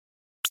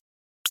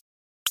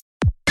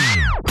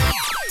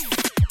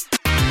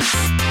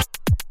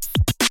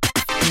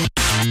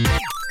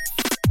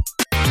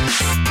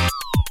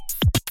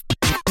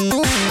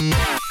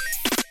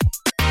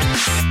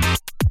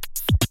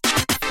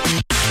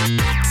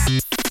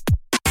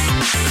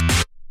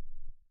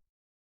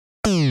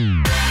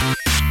Welcome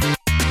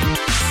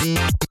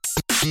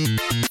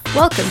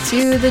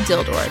to the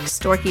Dildorks,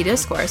 dorky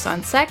discourse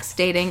on sex,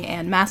 dating,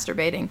 and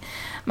masturbating.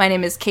 My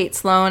name is Kate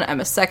Sloan. I'm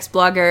a sex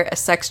blogger, a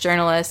sex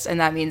journalist, and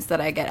that means that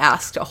I get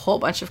asked a whole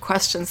bunch of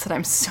questions that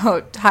I'm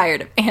so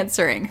tired of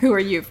answering. Who are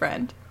you,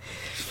 friend?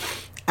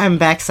 I'm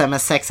Bex. I'm a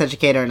sex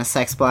educator and a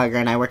sex blogger,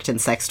 and I worked in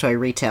sex toy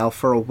retail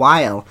for a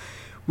while,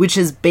 which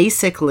is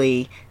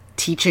basically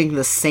teaching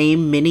the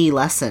same mini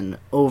lesson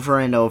over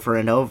and over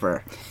and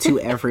over to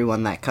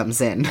everyone that comes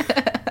in.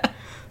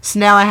 So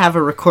now I have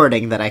a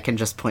recording that I can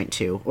just point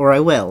to, or I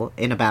will,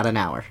 in about an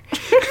hour.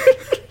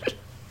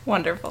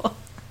 Wonderful.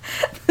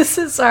 This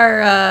is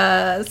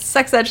our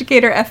sex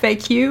educator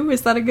FAQ.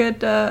 Is that a good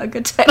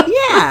title?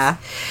 Yeah.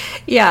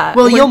 Yeah.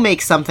 Well, you'll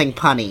make something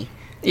punny.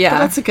 Yeah. But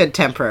that's a good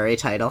temporary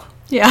title.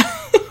 Yeah.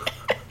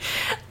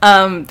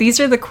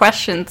 These are the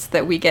questions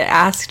that we get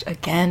asked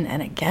again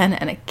and again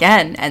and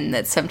again, and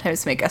that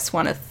sometimes make us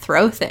want to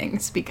throw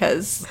things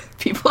because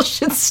people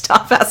should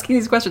stop asking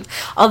these questions.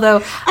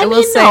 Although I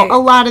will say, a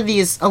lot of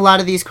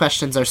these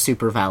questions are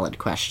super valid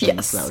questions,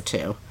 yes, though,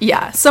 too.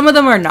 Yeah, some of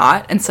them are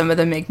not, and some of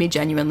them make me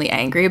genuinely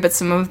angry, but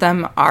some of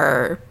them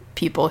are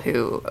people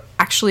who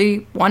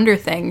actually wonder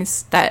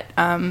things that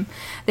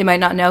they might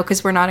not know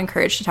because we're not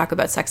encouraged to talk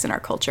about sex in our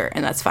culture,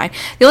 and that's fine.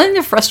 The only thing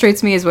that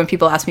frustrates me is when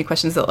people ask me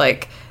questions that,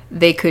 like,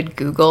 they could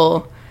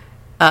Google,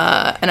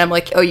 and I'm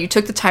like, oh, you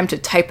took the time to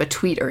type a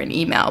tweet or an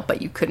email,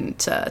 but you couldn't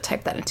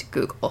type that into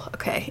Google.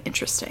 Okay,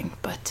 interesting,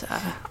 but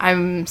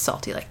I'm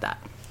salty like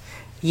that.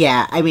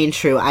 Yeah, I mean,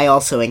 true. I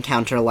also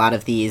encounter a lot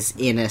of these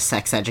in a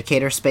sex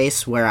educator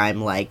space where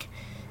I'm, like,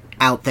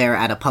 out there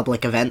at a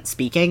public event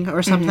speaking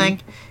or something.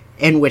 Mm-hmm.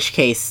 In which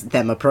case,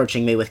 them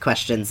approaching me with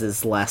questions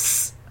is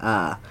less,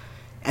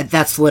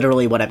 that's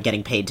literally what I'm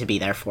getting paid to be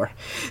there for.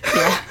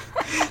 Yeah.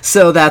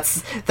 So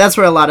that's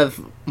where a lot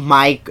of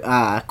my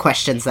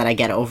questions that I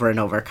get over and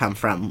over come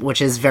from, which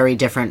is very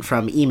different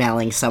from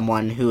emailing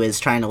someone who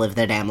is trying to live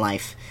their damn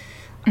life.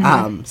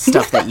 Mm-hmm.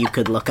 Stuff that you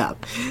could look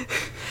up.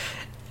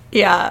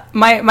 Yeah,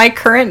 my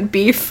current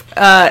beef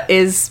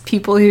is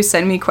people who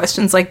send me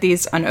questions like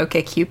these on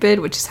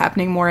OkCupid, which is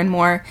happening more and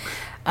more.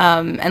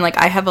 And like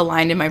I have a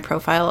line in my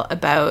profile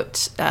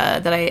about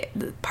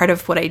part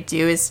of what I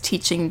do is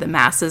teaching the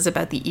masses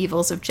about the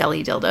evils of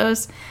jelly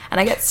dildos, and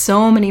I get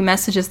so many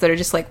messages that are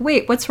just like,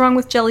 wait, what's wrong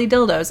with jelly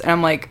dildos? And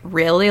I'm like,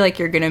 really? Like,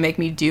 you're gonna make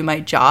me do my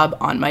job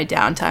on my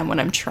downtime when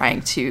I'm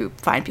trying to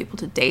find people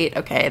to date?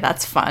 Okay,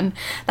 that's fun.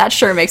 That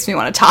sure makes me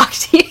want to talk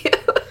to you.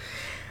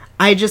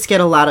 I just get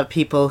a lot of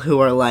people who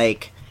are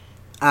like,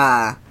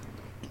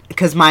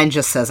 because mine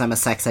just says I'm a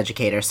sex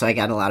educator, so I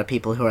got a lot of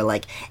people who are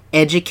like,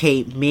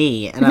 educate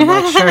me. And I'm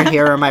like, sure,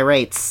 here are my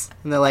rates.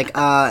 And they're like,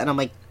 and I'm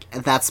like,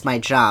 that's my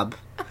job.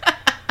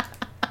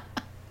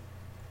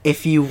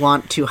 If you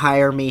want to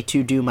hire me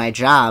to do my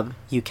job,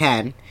 you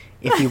can.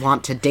 If you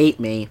want to date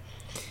me,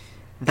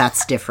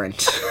 that's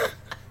different.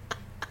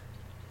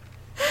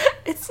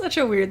 It's such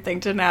a weird thing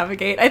to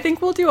navigate. I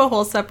think we'll do a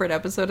whole separate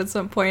episode at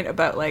some point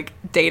about, like,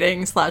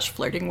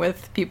 dating/flirting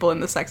with people in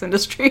the sex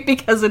industry,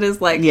 because it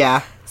is, like,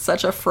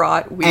 such a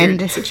fraught,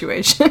 weird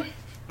situation.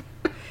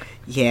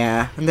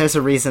 Yeah, and there's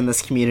a reason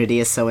this community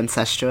is so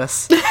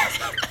incestuous.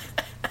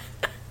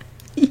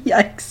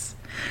 Yikes.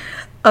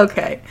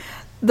 Okay.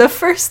 The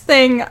first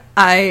thing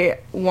I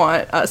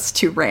want us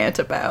to rant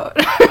about...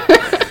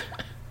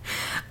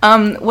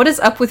 what is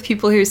up with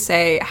people who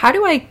say, how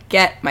do I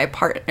get my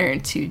partner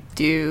to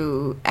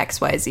do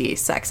XYZ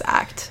sex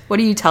act? What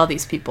do you tell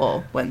these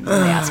people when they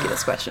ask you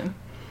this question?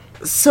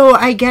 So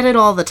I get it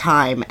all the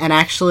time, and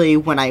actually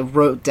when I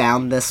wrote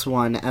down this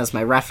one as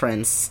my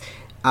reference,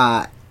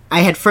 I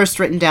had first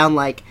written down,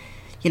 like,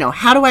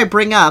 how do I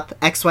bring up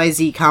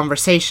XYZ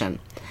conversation?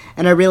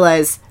 And I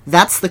realized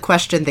that's the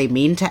question they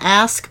mean to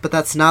ask, but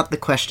that's not the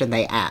question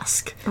they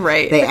ask.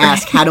 Right. They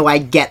ask, how do I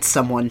get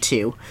someone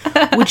to?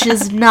 Which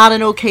is not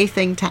an okay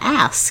thing to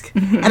ask.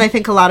 Mm-hmm. And I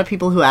think a lot of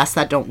people who ask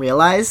that don't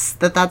realize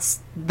that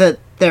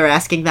they're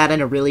asking that in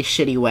a really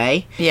shitty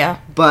way. Yeah.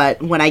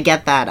 But when I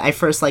get that, I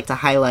first like to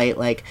highlight,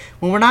 like,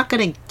 well, we're not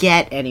going to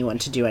get anyone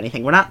to do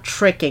anything. We're not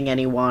tricking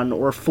anyone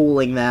or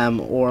fooling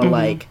them or,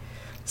 like,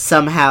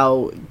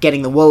 somehow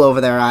getting the wool over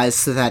their eyes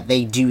so that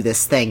they do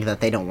this thing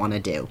that they don't want to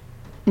do.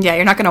 Yeah,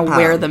 you're not going to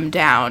wear them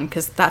down,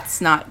 because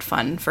that's not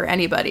fun for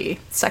anybody.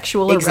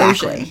 Sexual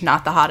erosion,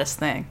 not the hottest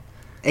thing.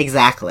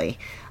 Exactly.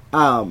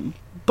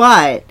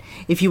 But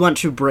if you want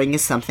to bring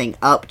something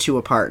up to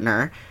a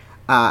partner,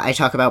 I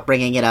talk about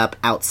bringing it up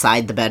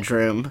outside the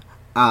bedroom,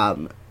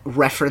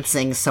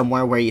 referencing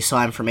somewhere where you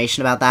saw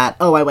information about that.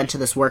 Oh, I went to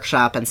this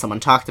workshop and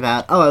someone talked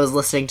about, I was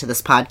listening to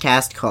this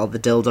podcast called The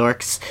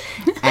Dildorks,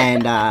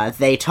 and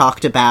they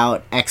talked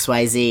about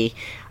XYZ.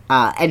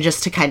 And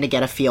just to kind of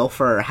get a feel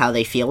for how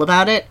they feel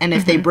about it. And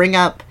if they bring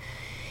up...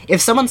 If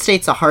someone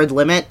states a hard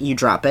limit, you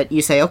drop it.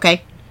 You say,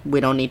 okay, we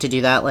don't need to do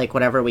that. Like,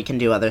 whatever, we can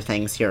do other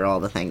things. Here are all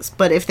the things.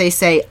 But if they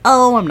say,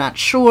 oh, I'm not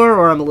sure,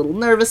 or I'm a little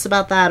nervous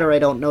about that, or I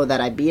don't know that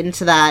I'd be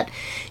into that,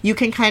 you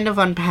can kind of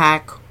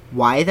unpack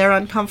why they're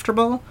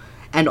uncomfortable,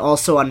 and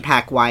also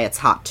unpack why it's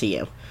hot to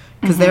you.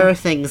 Because there are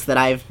things that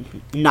I've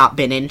not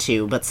been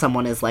into, but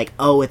someone is like,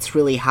 oh, it's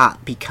really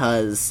hot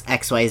because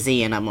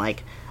XYZ, and I'm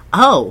like,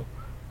 oh,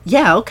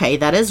 yeah, okay,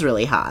 that is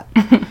really hot.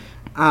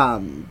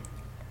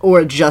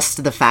 Or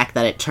just the fact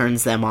that it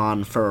turns them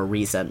on for a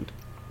reason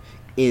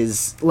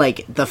is,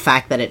 like, the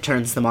fact that it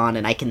turns them on,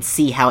 and I can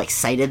see how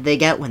excited they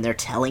get when they're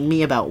telling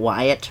me about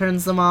why it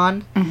turns them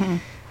on.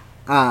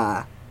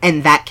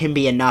 And that can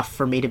be enough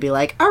for me to be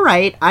like, all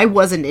right, I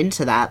wasn't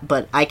into that,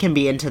 but I can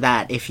be into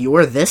that if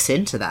you're this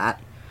into that.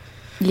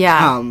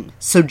 Yeah.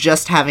 So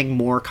just having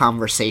more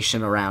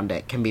conversation around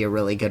it can be a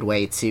really good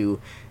way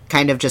to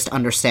kind of just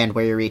understand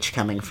where you're each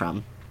coming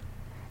from.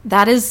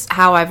 That is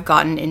how I've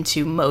gotten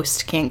into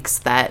most kinks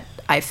that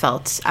I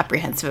felt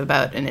apprehensive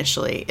about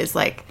initially, is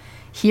like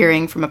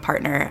hearing from a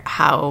partner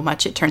how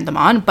much it turned them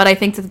on. But I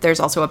think that there's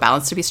also a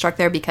balance to be struck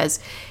there, because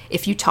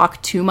if you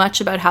talk too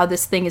much about how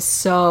this thing is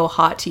so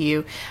hot to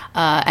you,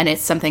 and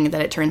it's something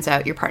that it turns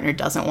out your partner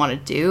doesn't want to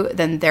do,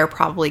 then they're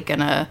probably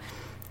gonna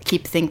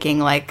keep thinking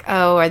like,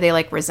 oh, are they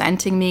like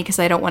resenting me because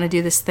I don't want to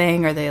do this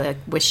thing? Are they like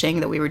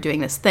wishing that we were doing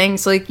this thing?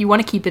 So like you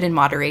want to keep it in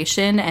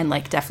moderation and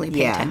like definitely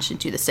pay attention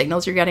to the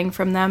signals you're getting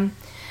from them.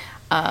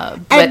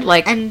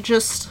 And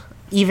just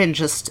even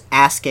just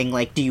asking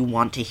like, do you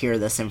want to hear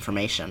this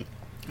information?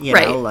 You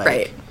know, like,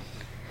 right.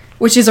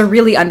 Which is a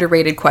really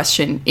underrated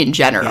question in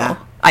general.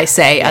 I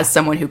say as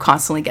someone who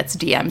constantly gets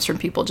DMs from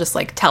people just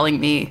like telling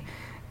me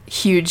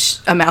huge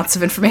amounts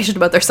of information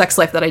about their sex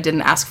life that I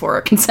didn't ask for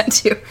or consent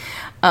to.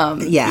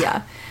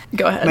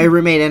 Go ahead. My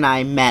roommate and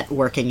I met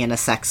working in a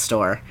sex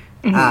store,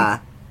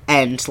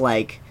 and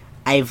like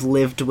I've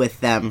lived with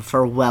them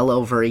for well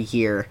over a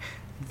year.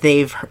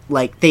 They've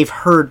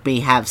heard me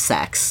have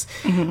sex,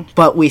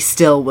 but we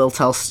still will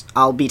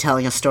I'll be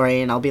telling a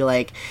story and I'll be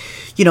like,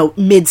 you know,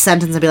 mid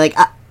sentence I'll be like,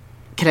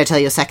 can I tell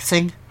you a sex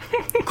thing?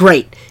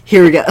 Great,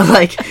 here we go.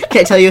 Like,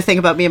 can I tell you a thing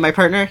about me and my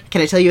partner?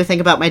 Can I tell you a thing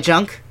about my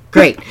junk?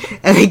 Great.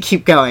 And they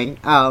keep going.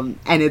 And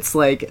it's,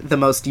 like, the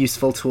most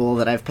useful tool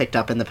that I've picked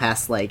up in the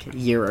past, like,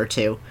 year or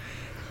two.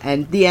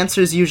 And the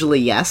answer is usually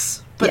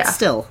yes, but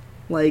still,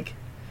 like,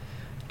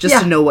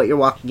 just to know what you're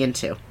walking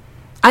into.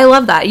 I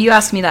love that. You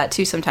ask me that,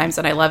 too, sometimes,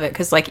 and I love it.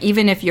 Because, like,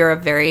 even if you're a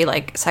very,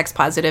 like,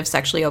 sex-positive,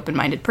 sexually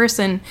open-minded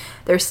person,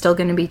 there's still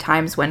going to be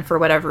times when, for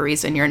whatever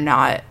reason, you're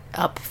not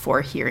up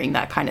for hearing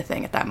that kind of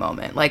thing at that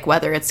moment. Like,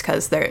 whether it's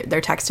because they're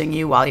texting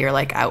you while you're,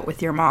 like, out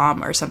with your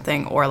mom or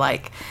something, or,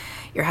 like,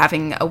 you're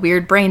having a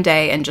weird brain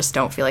day and just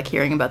don't feel like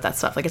hearing about that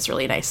stuff. Like, it's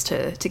really nice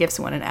to give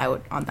someone an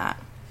out on that.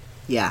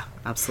 Yeah,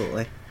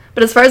 absolutely.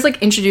 But as far as,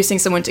 like, introducing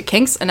someone to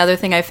kinks, another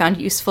thing I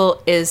found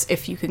useful is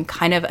if you can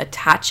kind of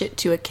attach it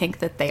to a kink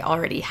that they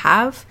already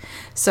have.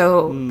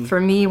 So for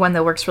me, one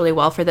that works really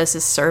well for this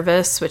is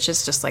service, which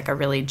is just, like, a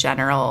really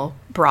general,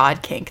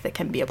 broad kink that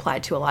can be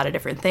applied to a lot of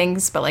different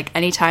things. But, like,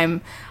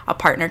 anytime a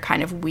partner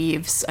kind of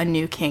weaves a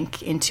new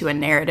kink into a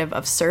narrative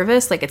of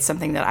service, like, it's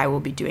something that I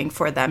will be doing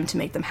for them to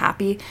make them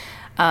happy.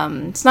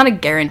 It's not a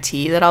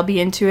guarantee that I'll be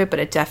into it, but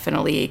it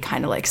definitely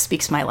kind of, like,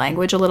 speaks my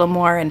language a little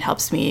more and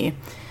helps me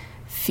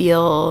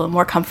feel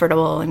more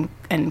comfortable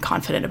and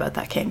confident about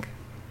that kink.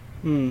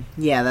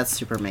 Yeah, that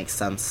super makes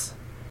sense.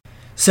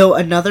 So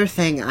another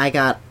thing I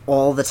got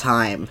all the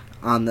time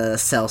on the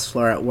sales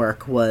floor at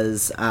work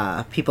was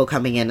people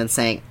coming in and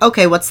saying,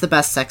 okay, what's the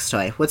best sex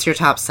toy? What's your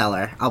top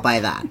seller? I'll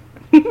buy that.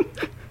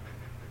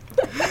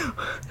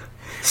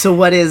 So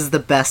what is the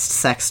best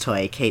sex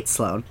toy, Kate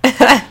Sloan?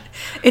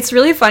 It's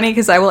really funny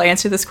because I will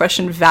answer this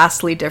question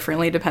vastly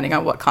differently depending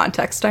on what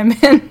context I'm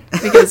in.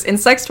 Because in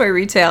sex toy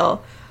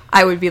retail,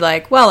 I would be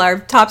like, well, our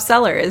top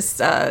seller is,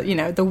 the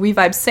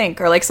WeVibe Sync,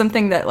 or like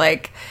something that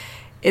like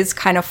is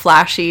kind of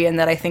flashy and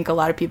that I think a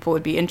lot of people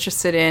would be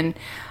interested in.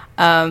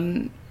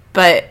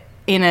 But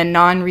in a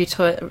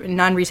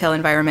non-retail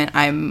environment,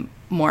 I'm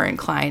more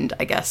inclined,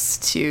 I guess,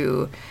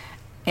 to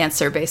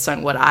answer based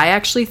on what I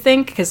actually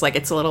think, because like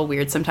it's a little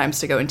weird sometimes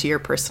to go into your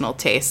personal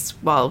tastes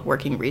while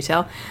working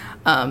retail.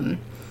 But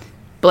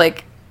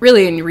like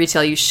really in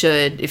retail, you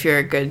should, if you're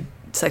a good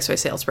sex toy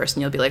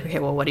salesperson, you'll be like, okay,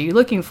 well, what are you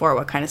looking for?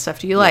 What kind of stuff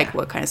do you like?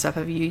 What kind of stuff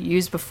have you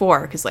used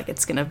before? Because like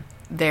it's gonna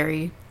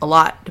vary a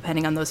lot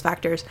depending on those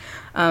factors.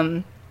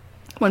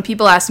 When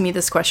people ask me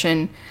this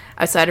question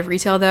outside of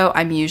retail, though,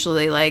 I'm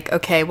usually like,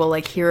 okay, well,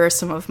 like here are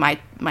some of my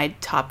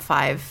top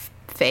 5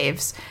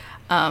 faves.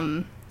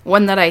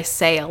 One that I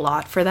say a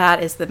lot for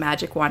that is the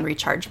Magic Wand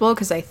Rechargeable,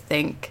 because I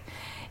think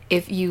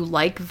if you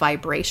like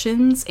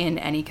vibrations in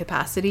any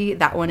capacity,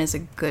 that one is a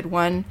good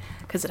one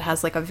because it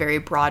has like a very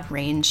broad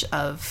range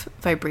of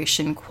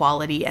vibration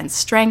quality and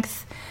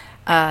strength.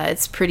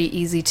 It's pretty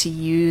easy to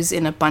use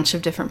in a bunch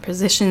of different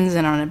positions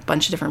and on a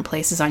bunch of different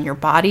places on your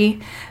body.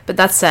 But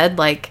that said,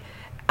 like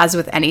as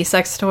with any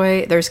sex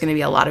toy, there's going to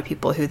be a lot of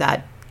people who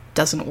that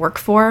doesn't work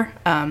for,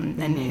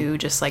 and who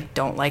just like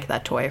don't like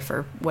that toy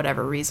for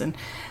whatever reason.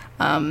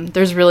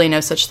 There's really no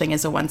such thing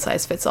as a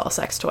one-size-fits-all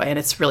sex toy, and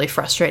it's really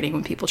frustrating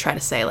when people try to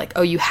say, like,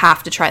 oh, you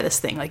have to try this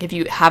thing. Like, if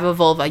you have a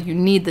vulva, you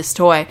need this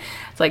toy.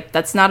 It's like,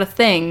 that's not a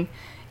thing.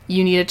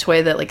 You need a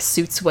toy that, like,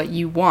 suits what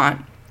you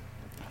want,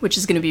 which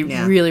is going to be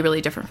really, really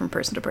different from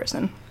person to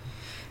person.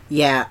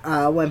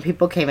 Yeah, when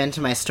people came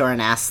into my store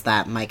and asked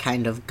that, my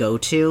kind of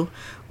go-to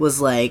was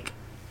like,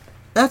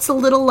 that's a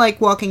little like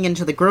walking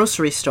into the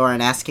grocery store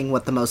and asking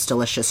what the most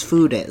delicious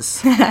food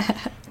is.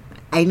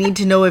 I need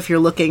to know if you're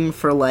looking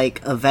for,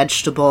 like, a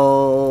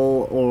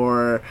vegetable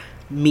or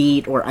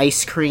meat or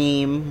ice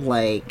cream.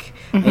 Like,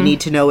 I need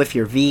to know if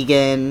you're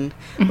vegan.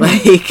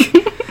 Like,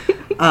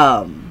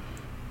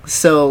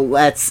 so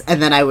let's,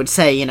 and then I would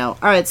say, you know,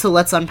 all right, so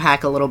let's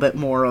unpack a little bit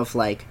more of,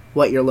 like,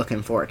 what you're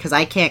looking for. Because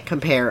I can't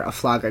compare a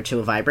flogger to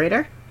a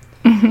vibrator.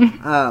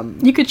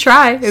 You could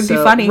try. It would be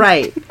funny.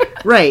 Right,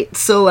 right.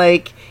 So,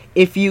 like,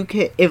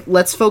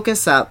 let's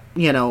focus up,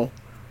 you know,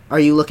 are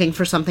you looking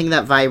for something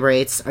that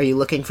vibrates? Are you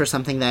looking for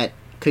something that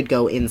could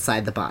go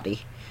inside the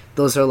body?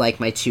 Those are, like,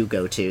 my two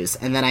go-tos.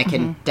 And then I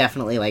can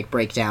definitely, like,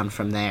 break down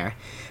from there.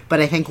 But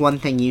I think one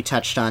thing you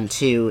touched on,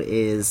 too,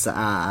 is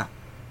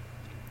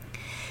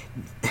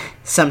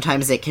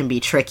sometimes it can be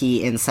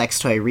tricky in sex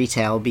toy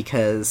retail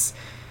because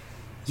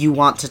you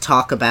want to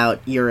talk about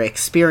your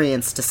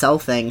experience to sell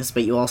things,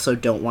 but you also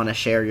don't want to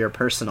share your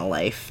personal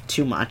life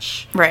too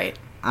much. Right.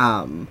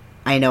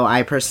 I know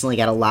I personally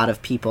get a lot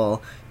of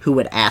people who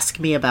would ask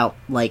me about,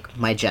 like,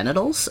 my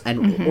genitals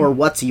and or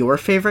what's your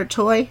favorite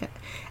toy?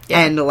 Yeah.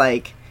 And,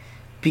 like,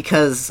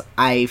 because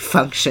I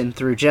function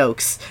through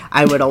jokes,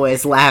 I would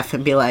always laugh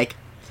and be like,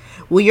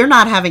 well, you're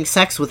not having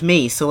sex with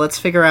me, so let's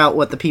figure out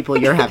what the people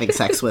you're having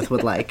sex with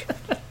would like.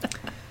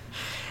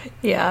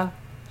 Yeah.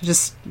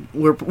 Just,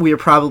 we're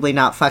probably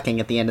not fucking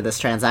at the end of this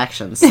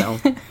transaction, so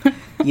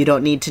you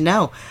don't need to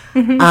know.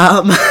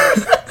 And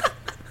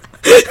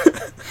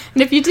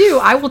if you do,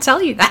 I will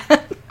tell you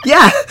that.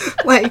 Yeah,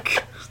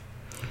 like,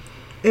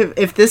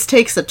 if this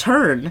takes a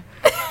turn,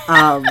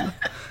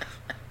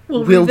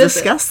 we'll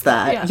discuss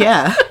that.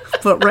 Yeah.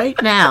 But right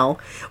now,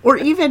 or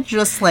even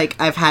just, like,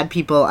 I've had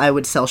people, I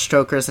would sell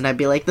strokers, and I'd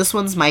be like, this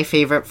one's my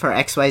favorite for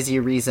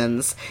XYZ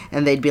reasons,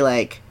 and they'd be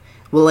like,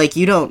 well, like,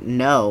 you don't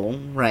know,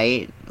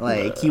 right?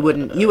 Like, you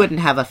wouldn't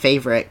have a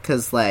favorite,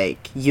 because,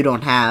 like, you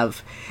don't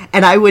have,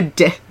 and I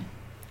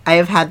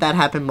have had that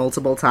happen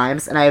multiple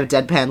times, and I have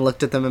deadpan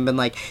looked at them and been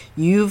like,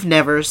 you've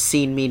never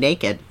seen me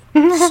naked,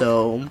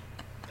 so,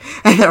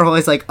 and they're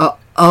always like,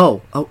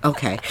 oh,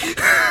 okay.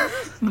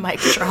 Mic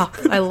drop.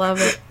 I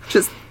love it.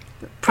 Just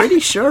pretty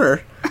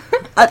sure.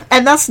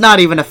 And that's not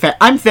even a fair,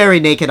 I'm very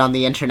naked on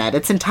the internet.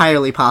 It's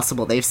entirely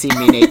possible they've seen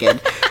me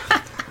naked.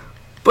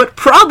 But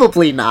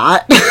probably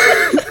not.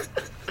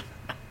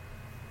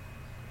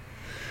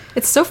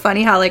 It's so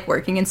funny how, like,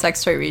 working in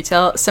sex toy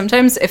retail,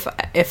 sometimes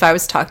if I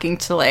was talking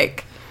to,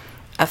 like,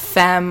 a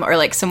femme or,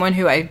 like, someone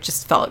who I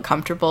just felt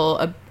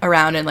comfortable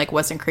around and, like,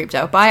 wasn't creeped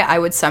out by, I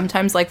would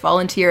sometimes, like,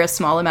 volunteer a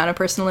small amount of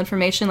personal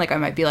information. Like, I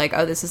might be like,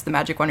 oh, this is the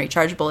Magic One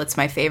rechargeable. It's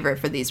my favorite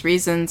for these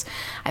reasons.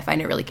 I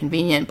find it really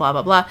convenient, blah,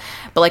 blah, blah.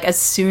 But, like, as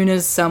soon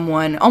as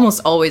someone, almost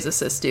always a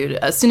cis dude,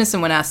 as soon as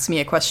someone asks me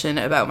a question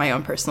about my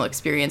own personal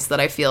experience that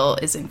I feel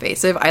is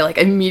invasive, I, like,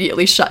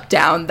 immediately shut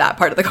down that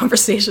part of the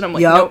conversation. I'm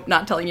like, nope,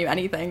 not telling you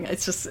anything.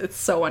 It's just, it's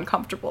so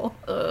uncomfortable.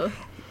 Ugh.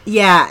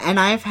 Yeah, and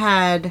I've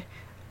had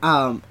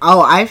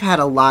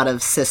a lot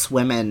of cis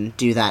women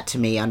do that to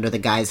me under the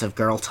guise of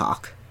girl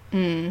talk.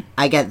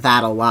 I get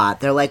that a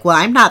lot. They're like, well,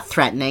 I'm not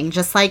threatening,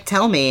 just, like,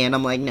 tell me. And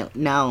I'm like,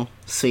 no,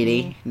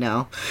 sweetie,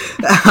 no.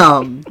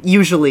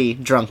 Usually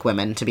drunk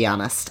women, to be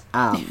honest.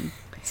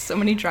 So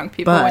many drunk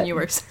people when you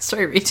work sex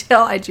toy retail.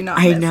 I do not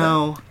miss I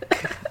know.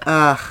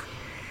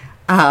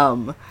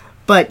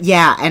 But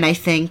yeah, and I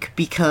think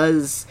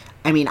because,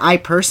 I mean, I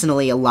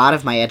personally, a lot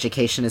of my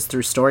education is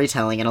through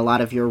storytelling, and a lot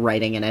of your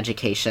writing and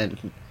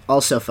education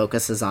also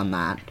focuses on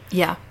that.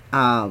 Yeah.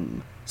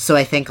 So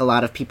I think a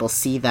lot of people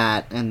see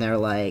that and they're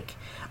like,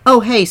 oh,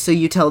 hey, so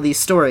you tell these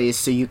stories,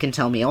 so you can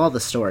tell me all the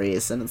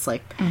stories. And it's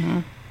like,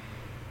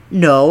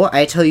 no,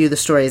 I tell you the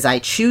stories I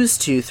choose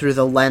to through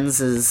the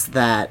lenses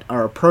that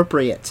are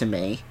appropriate to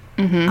me.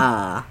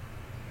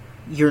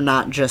 You're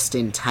not just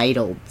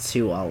entitled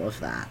to all of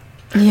that.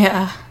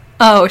 Yeah.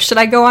 Oh, should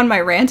I go on my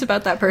rant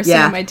about that person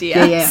in my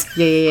DMs?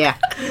 Yeah.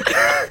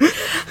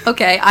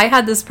 Okay, I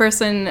had this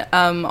person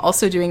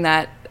also doing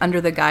that under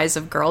the guise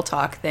of girl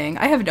talk thing.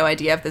 I have no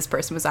idea if this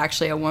person was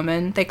actually a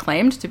woman. They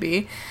claimed to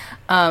be.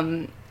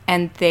 And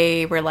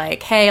they were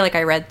like, hey, like,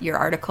 I read your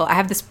article. I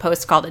have this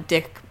post called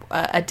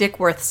A Dick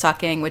Worth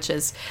Sucking, which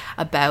is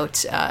about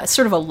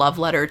sort of a love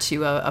letter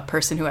to a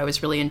person who I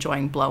was really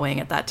enjoying blowing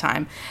at that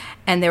time.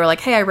 And they were like,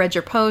 hey, I read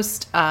your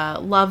post,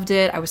 loved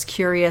it. I was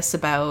curious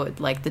about,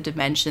 like, the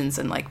dimensions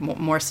and, like,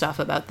 more stuff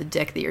about the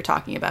dick that you're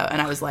talking about.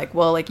 And I was like,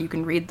 well, like, you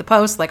can read the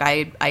post. Like,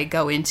 I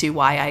go into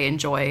why I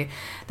enjoy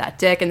that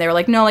dick. And they were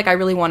like, no, like, I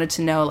really wanted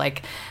to know,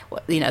 like,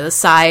 you know, the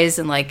size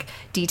and, like,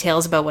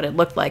 details about what it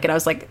looked like. And I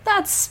was like,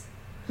 that's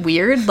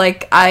weird.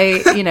 Like,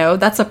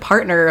 that's a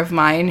partner of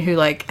mine who,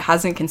 like,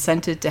 hasn't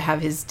consented to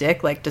have his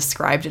dick, like,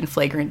 described in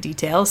flagrant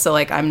detail. So,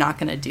 like, I'm not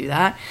going to do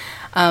that.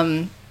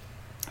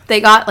 They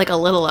got, like, a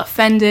little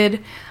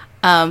offended.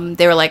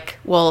 They were like,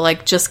 well,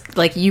 like, just,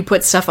 like, you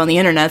put stuff on the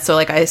internet, so,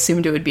 like, I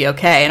assumed it would be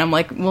okay. And I'm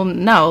like, well,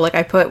 no, like,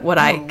 I put what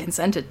I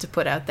consented to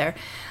put out there.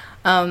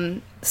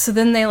 So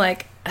then they,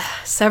 like,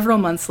 several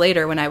months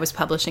later, when I was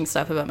publishing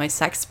stuff about my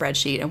sex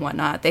spreadsheet and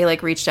whatnot, they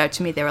like reached out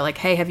to me. They were like,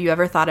 hey, have you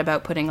ever thought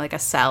about putting like a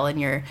cell in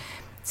your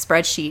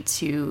spreadsheet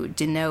to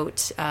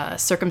denote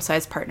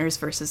circumcised partners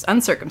versus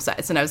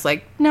uncircumcised? And I was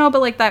like, no, but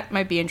like that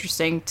might be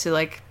interesting to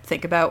like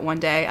think about one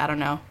day. I don't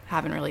know.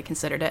 Haven't really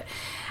considered it.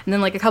 And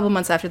then like a couple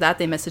months after that,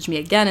 they messaged me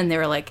again and they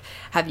were like,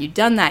 have you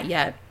done that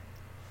yet?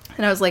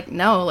 And I was like,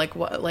 no, like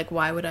what, like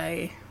why would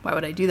I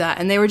do that?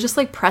 And they were just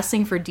like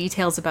pressing for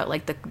details about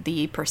like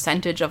the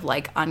percentage of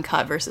like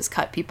uncut versus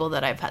cut people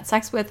that I've had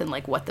sex with and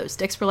like what those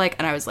dicks were like.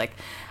 And I was like,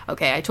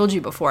 okay, I told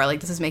you before, like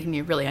this is making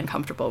me really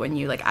uncomfortable when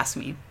you like ask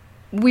me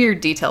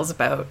weird details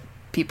about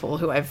people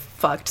who I've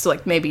fucked. So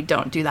like maybe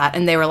don't do that.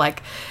 And they were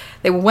like,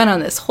 they went on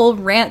this whole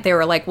rant. They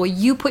were like, well,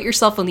 you put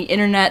yourself on the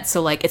internet,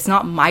 so like it's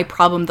not my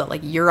problem that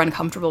like you're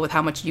uncomfortable with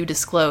how much you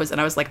disclose. And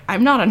I was like,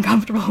 I'm not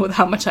uncomfortable with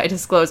how much I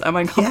disclose. I'm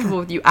uncomfortable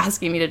with you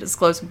asking me to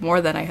disclose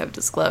more than I have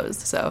disclosed.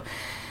 So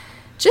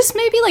just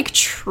maybe like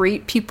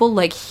treat people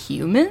like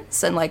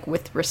humans and like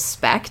with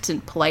respect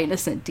and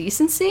politeness and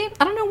decency.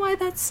 I don't know why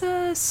that's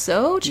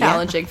so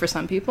challenging for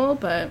some people,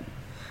 but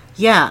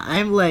yeah,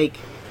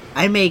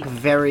 I make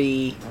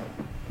very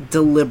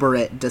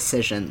deliberate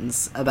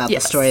decisions about the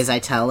stories I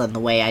tell and the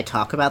way I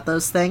talk about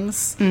those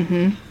things.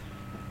 Mm-hmm.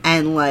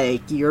 And,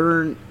 like,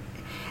 and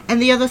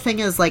the other thing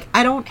is, like,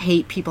 I don't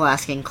hate people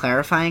asking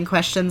clarifying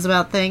questions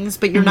about things,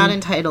 but you're not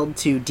entitled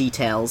to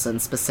details and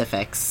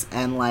specifics.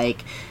 And,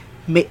 like,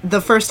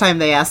 the first time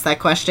they asked that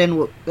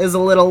question is a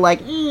little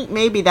like,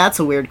 maybe that's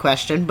a weird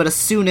question, but as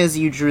soon as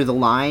you drew the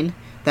line,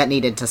 that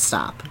needed to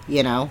stop,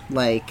 you know?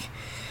 Like...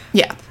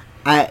 Yeah.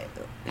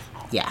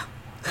 Yeah.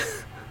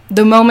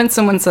 The moment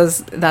someone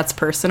says that's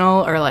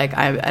personal or like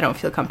I don't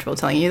feel comfortable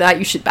telling you that,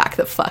 you should back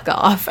the fuck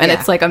off. And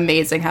it's like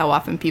amazing how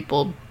often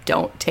people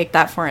don't take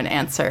that for an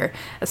answer,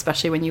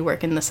 especially when you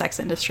work in the sex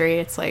industry.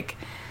 It's like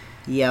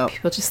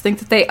people just think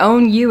that they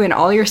own you and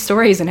all your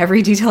stories and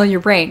every detail in your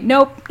brain.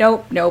 Nope.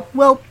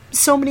 Well,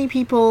 so many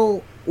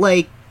people,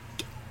 like,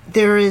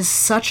 there is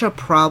such a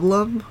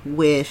problem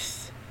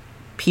with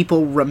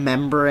people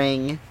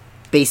remembering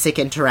basic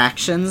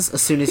interactions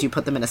as soon as you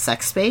put them in a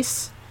sex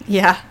space.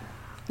 Yeah.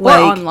 Like,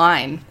 or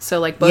online. So,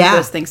 like, both of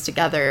those things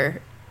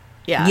together,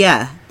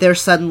 Yeah, they're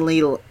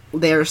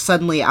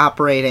suddenly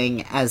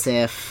operating as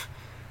if,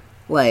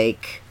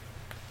 like,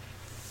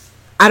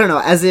 I don't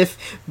know, as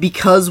if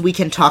because we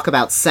can talk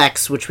about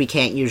sex, which we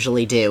can't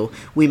usually do,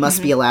 we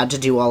must be allowed to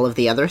do all of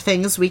the other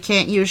things we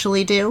can't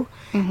usually do.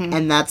 Mm-hmm.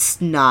 And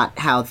that's not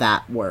how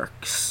that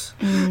works.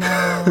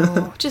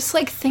 No. Just,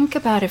 like, think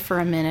about it for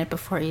a minute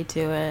before you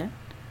do it.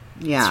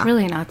 Yeah. It's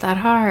really not that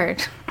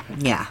hard.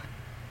 Yeah.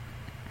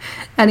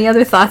 Any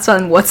other thoughts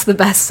on what's the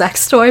best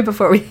sex toy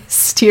before we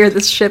steer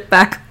this ship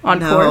back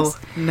on course?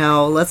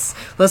 No, let's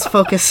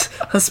focus.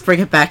 Let's bring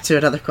it back to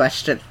another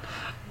question.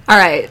 All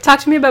right, talk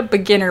to me about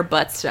beginner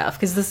butt stuff,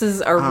 because this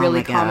is a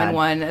really common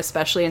one,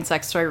 especially in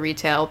sex toy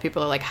retail.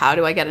 People are like, how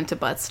do I get into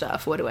butt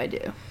stuff? What do I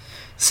do?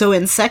 So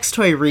in sex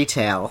toy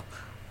retail,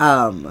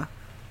 butt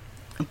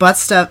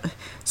stuff...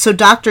 So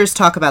doctors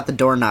talk about the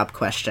doorknob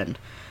question.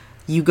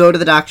 You go to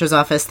the doctor's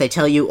office, they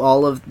tell you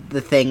all of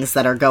the things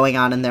that are going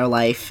on in their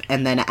life,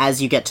 and then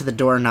as you get to the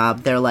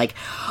doorknob, they're like,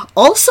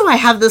 also I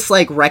have this,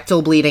 like,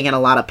 rectal bleeding and a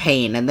lot of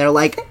pain, and they're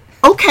like,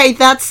 okay,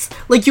 that's,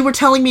 like, you were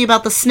telling me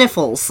about the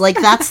sniffles, like,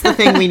 that's the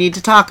thing we need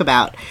to talk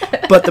about.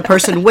 But the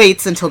person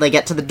waits until they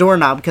get to the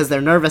doorknob because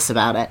they're nervous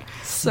about it.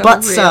 So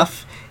butt real.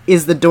 stuff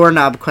is the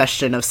doorknob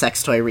question of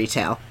sex toy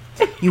retail.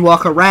 You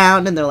walk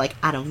around and they're like,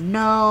 I don't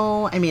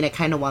know. I mean, I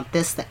kind of want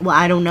this thing. Well,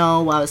 I don't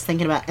know what I was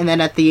thinking about. And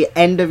then at the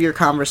end of your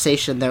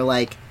conversation, they're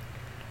like,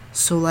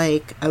 so,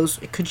 like,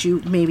 could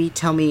you maybe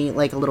tell me,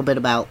 like, a little bit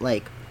about,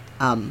 like,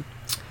 butt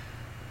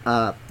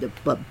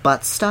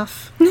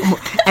stuff?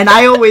 And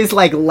I always,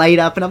 like, light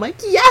up and I'm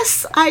like,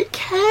 yes, I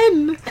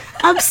can.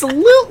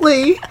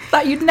 Absolutely.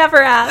 Thought you'd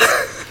never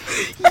ask.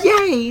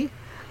 Yay.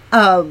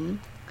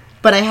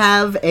 But I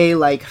have a,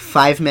 like,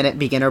 5-minute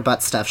beginner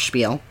butt stuff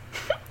spiel.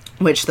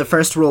 Which the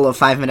first rule of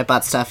 5-minute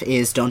butt stuff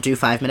is don't do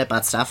 5-minute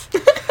butt stuff.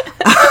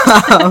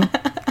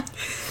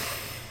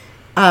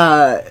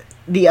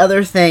 The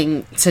other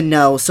thing to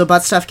know, so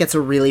butt stuff gets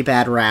a really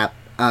bad rap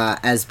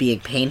as being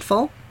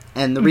painful.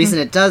 And the reason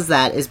it does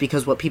that is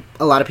because what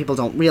a lot of people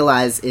don't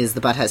realize is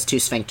the butt has 2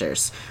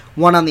 sphincters.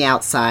 One on the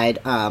outside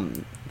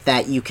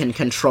that you can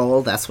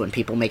control. That's when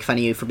people make fun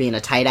of you for being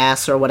a tight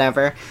ass or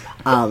whatever.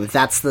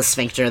 That's the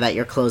sphincter that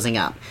you're closing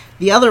up.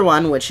 The other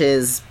one, which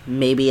is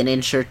maybe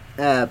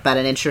about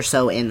an inch or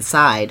so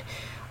inside,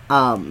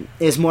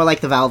 is more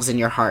like the valves in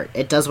your heart.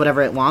 It does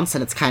whatever it wants,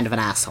 and it's kind of an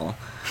asshole.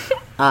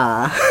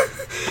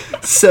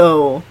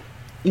 So,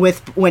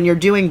 when you're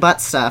doing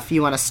butt stuff,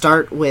 you want to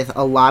start with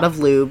a lot of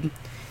lube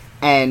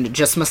and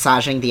just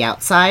massaging the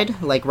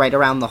outside, like right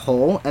around the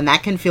hole, and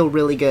that can feel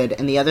really good.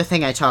 And the other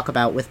thing I talk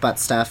about with butt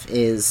stuff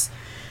is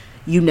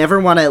you never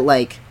want to,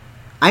 like,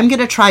 I'm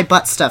going to try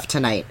butt stuff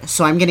tonight,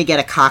 so I'm going to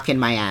get a cock in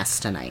my ass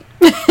tonight.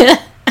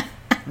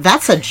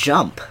 That's a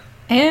jump.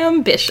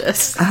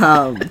 Ambitious.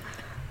 Some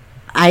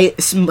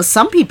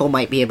people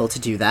might be able to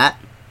do that.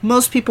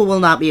 Most people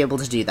will not be able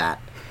to do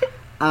that.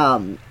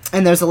 And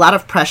there's a lot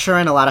of pressure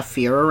and a lot of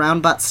fear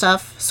around butt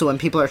stuff. So when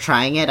people are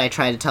trying it, I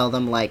try to tell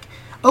them, like,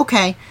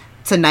 okay,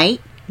 tonight,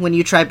 when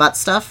you try butt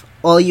stuff,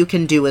 all you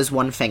can do is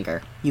one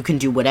finger. You can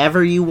do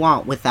whatever you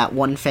want with that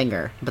one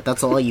finger, but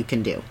that's all you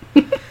can do.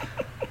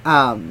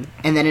 And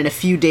then in a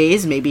few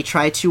days, maybe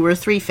try 2 or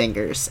 3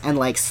 fingers and,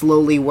 like,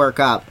 slowly work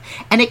up.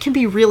 And it can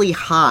be really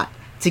hot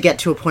to get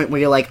to a point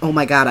where you're like, oh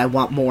my god, I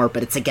want more,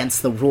 but it's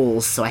against the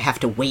rules, so I have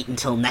to wait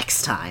until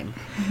next time.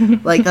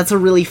 Like, that's a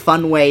really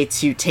fun way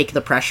to take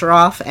the pressure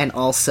off and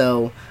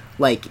also,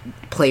 like,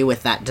 play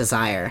with that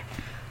desire.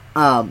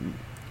 And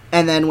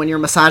then when you're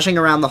massaging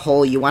around the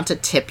hole, you want to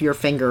tip your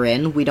finger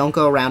in. We don't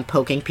go around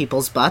poking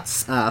people's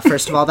butts.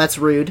 First of all, that's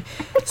rude.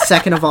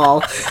 Second of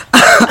all,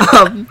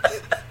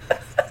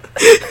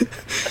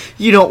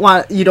 you don't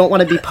want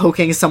to be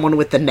poking someone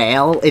with the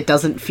nail. It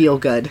doesn't feel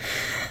good.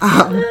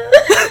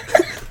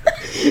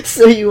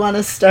 So you want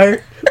to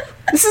start.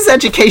 This is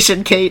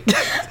education, Kate.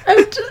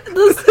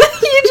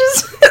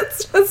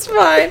 It's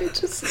fine.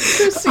 Just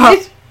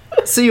proceed.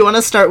 So you want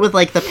to start with,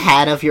 like, the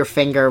pad of your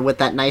finger with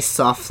that nice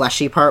soft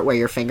fleshy part where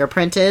your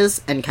fingerprint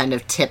is, and kind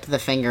of tip the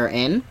finger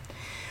in,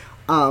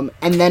 and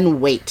then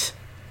wait,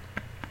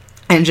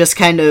 and just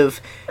kind of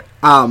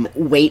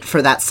wait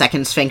for that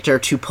second sphincter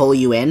to pull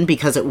you in,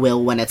 because it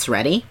will when it's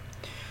ready.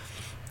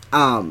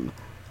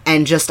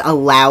 And just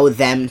allow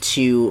them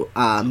to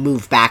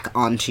move back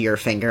onto your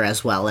finger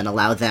as well, and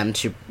allow them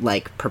to,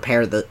 like,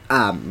 prepare the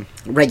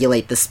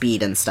regulate the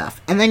speed and stuff,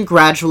 and then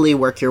gradually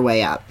work your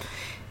way up.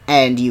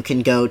 And you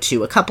can go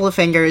to a couple of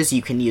fingers.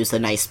 You can use a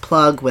nice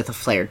plug with a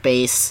flared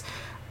base,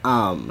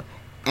 and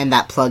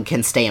that plug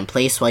can stay in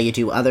place while you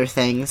do other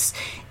things.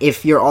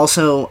 If you're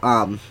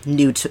also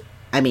new to,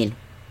 I mean,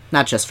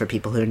 not just for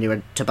people who are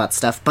newer to butt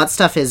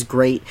stuff is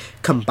great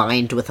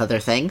combined with other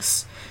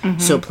things. Mm-hmm.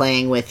 So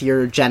playing with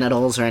your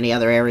genitals or any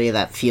other area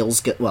that feels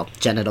good, well,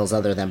 genitals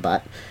other than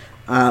butt,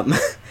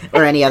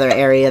 or any other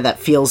area that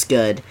feels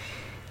good,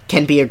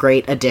 can be a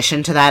great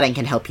addition to that and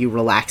can help you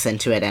relax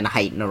into it and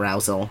heighten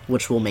arousal,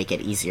 which will make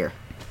it easier.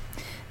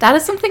 That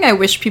is something I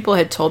wish people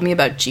had told me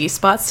about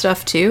G-spot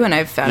stuff too, and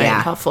I've found it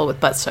helpful with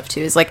butt stuff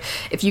too, is like,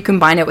 if you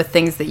combine it with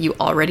things that you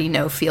already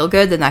know feel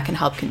good, then that can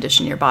help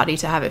condition your body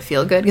to have it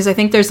feel good. Because I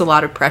think there's a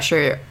lot of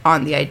pressure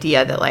on the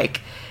idea that,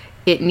 like,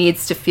 it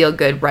needs to feel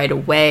good right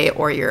away,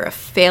 or you're a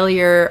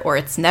failure, or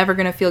it's never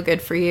going to feel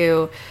good for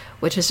you,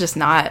 which is just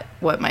not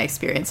what my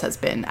experience has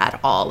been at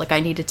all. Like, I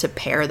needed to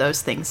pair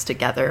those things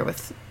together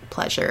with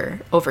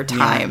pleasure over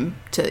time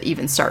to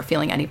even start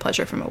feeling any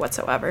pleasure from it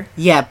whatsoever.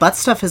 Yeah, butt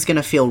stuff is going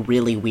to feel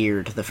really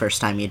weird the first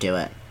time you do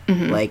it.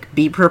 Mm-hmm. Like,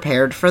 be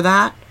prepared for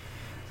that,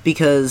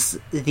 because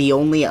the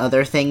only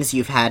other things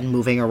you've had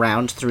moving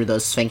around through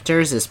those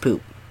sphincters is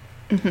poop.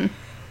 Mm-hmm.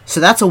 So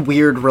that's a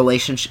weird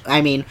relationship.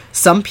 I mean,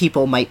 some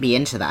people might be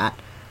into that,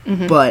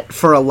 mm-hmm. but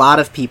for a lot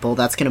of people,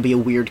 that's going to be a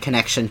weird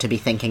connection to be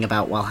thinking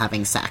about while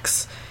having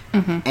sex.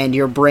 Mm-hmm. And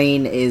your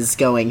brain is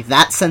going,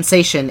 that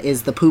sensation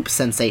is the poop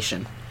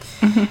sensation.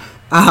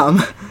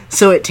 Mm-hmm.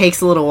 So it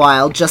takes a little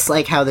while, just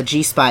like how the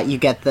G-spot, you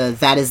get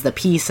that is the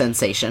pee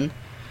sensation.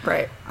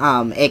 Right.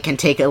 It can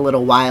take a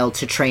little while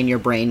to train your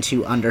brain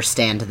to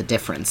understand the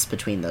difference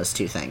between those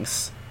two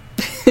things.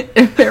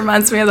 It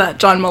reminds me of that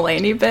John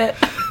Mulaney bit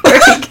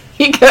where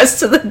he goes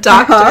to the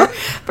doctor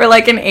for,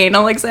 like, an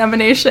anal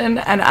examination,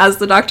 and as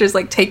the doctor's,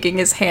 like, taking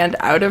his hand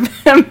out of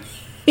him,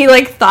 he,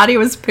 like, thought he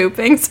was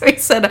pooping, so he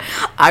said,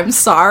 "I'm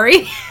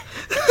sorry."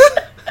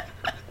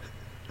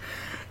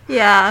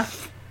 Yeah.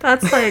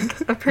 That's,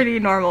 like, a pretty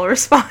normal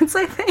response,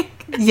 I think.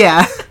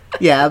 Yeah,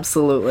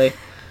 absolutely.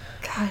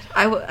 God,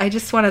 I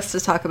just want us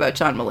to talk about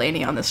John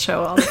Mulaney on this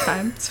show all the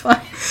time. It's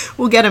fine.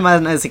 We'll get him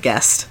on as a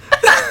guest.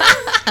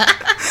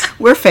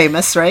 We're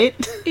famous, right?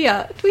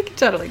 Yeah, we can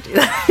totally do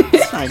that.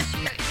 It's fine.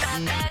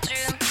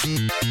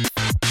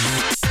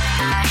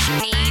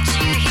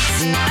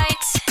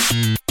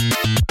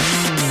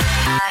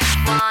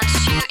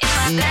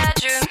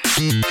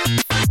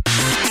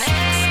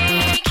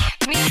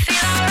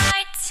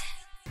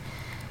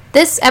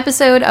 This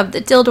episode of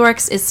The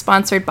Dildorks is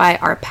sponsored by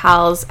our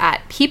pals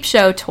at Peep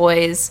Show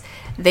Toys.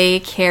 They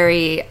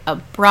carry a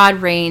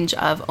broad range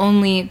of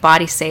only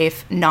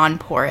body-safe,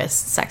 non-porous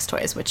sex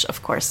toys, which,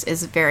 of course,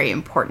 is very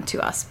important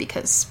to us,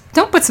 because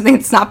don't put something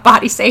that's not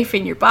body-safe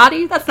in your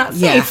body. That's not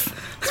safe. Yeah.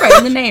 It's right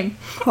in the name.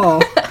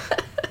 Oh.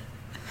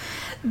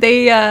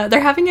 They're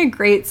having a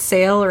great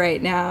sale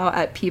right now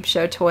at Peep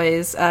Show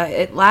Toys.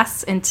 It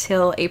lasts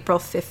until April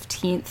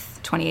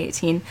 15th,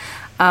 2018.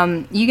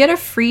 You get a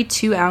free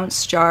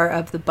 2-ounce jar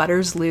of the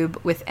Butters lube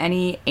with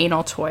any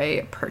anal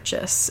toy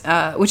purchase,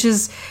 which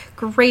is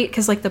great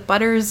because, like, the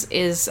Butters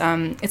is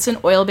it's an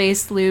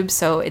oil-based lube,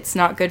 so it's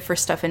not good for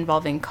stuff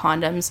involving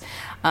condoms.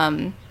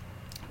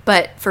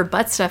 But for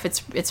butt stuff,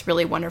 it's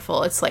really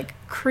wonderful. It's, like,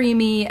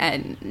 creamy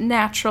and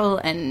natural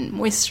and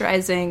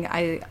moisturizing.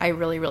 I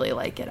really, really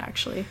like it,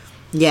 actually.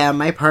 Yeah,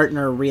 my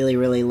partner really,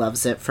 really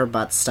loves it for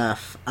butt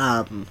stuff.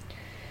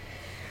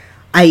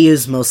 I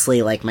use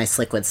mostly, like, my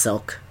Sliquid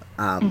Silk.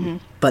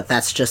 But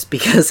that's just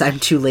because I'm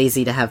too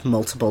lazy to have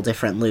multiple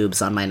different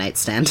lubes on my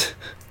nightstand.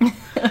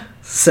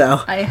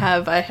 So I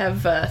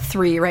have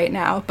 3 right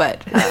now,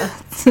 but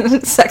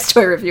sex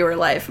toy reviewer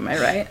life, am I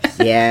right?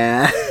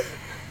 yeah.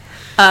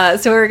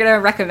 So we're going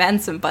to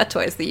recommend some butt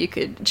toys that you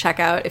could check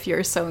out if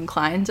you're so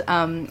inclined.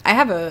 I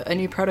have a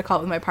new protocol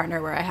with my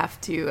partner where I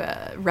have to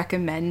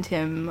recommend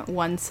him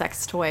one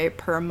sex toy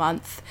per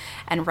month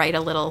and write a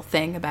little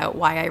thing about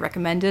why I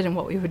recommend it and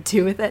what we would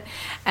do with it.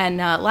 And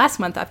last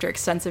month, after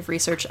extensive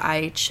research,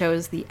 I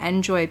chose the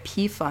Njoy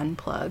Pfun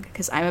plug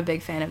because I'm a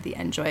big fan of the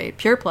Njoy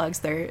Pure plugs.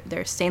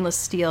 They're stainless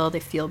steel. They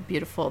feel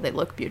beautiful. They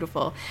look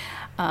beautiful.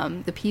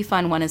 The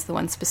Pfun one is the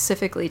one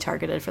specifically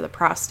targeted for the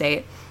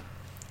prostate.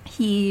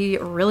 He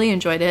really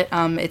enjoyed it.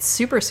 It's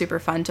super, super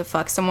fun to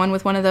fuck someone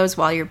with one of those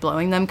while you're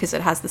blowing them because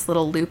it has this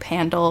little loop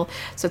handle,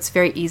 so it's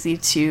very easy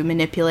to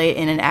manipulate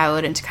in and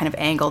out and to kind of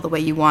angle the way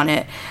you want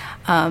it.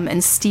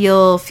 And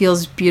steel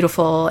feels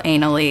beautiful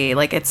anally,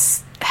 like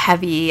it's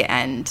heavy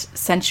and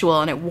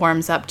sensual and it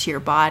warms up to your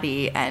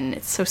body and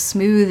it's so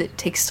smooth, it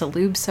takes to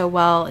lube so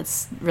well.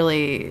 It's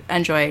really,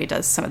 Njoy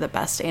does some of the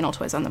best anal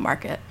toys on the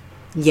market.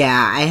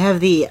 Yeah, I have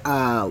the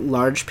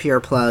large pure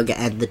plug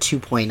and the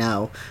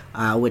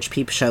 2.0, which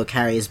Peep Show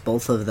carries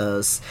both of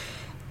those.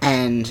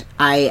 And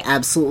I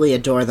absolutely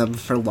adore them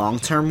for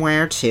long-term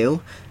wear,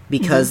 too.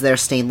 Because they're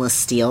stainless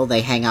steel, they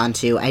hang on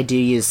to... I do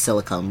use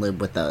silicone lube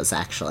with those,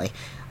 actually.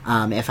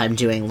 If I'm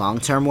doing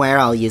long-term wear,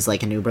 I'll use,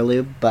 like, an Uber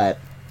lube. But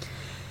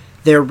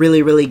they're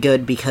really, really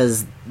good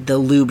because the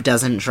lube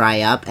doesn't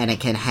dry up and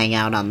it can hang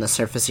out on the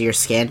surface of your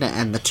skin,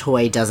 and the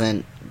toy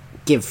doesn't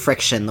give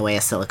friction the way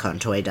a silicone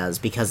toy does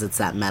because it's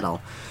that metal.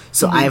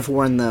 So I've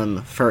worn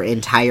them for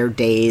entire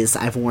days.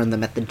 I've worn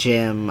them at the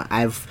gym.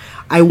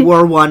 I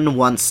wore one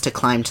once to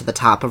climb to the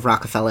top of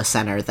Rockefeller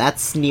Center.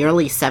 That's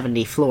nearly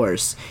 70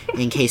 floors,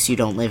 in case you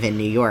don't live in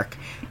New York.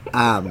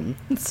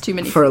 It's too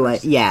many for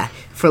floors.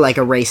 for like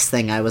a race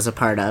thing I was a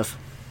part of.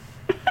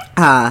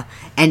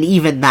 And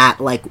even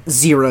that, like,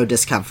 zero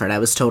discomfort. I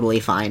was totally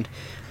fine.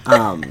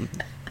 That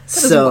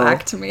so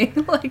whack to me.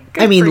 Like,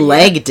 I mean,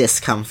 leg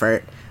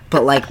discomfort.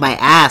 But, like, my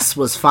ass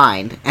was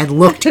fine and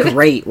looked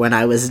great when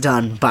I was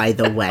done, by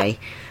the way.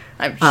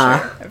 I'm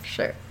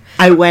sure.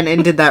 I went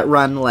and did that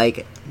run,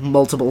 like,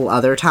 multiple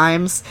other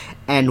times,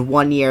 and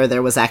one year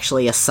there was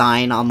actually a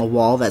sign on the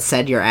wall that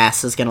said, "Your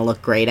ass is gonna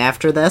look great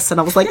after this," and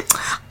I was like,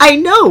 I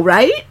know,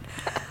 right?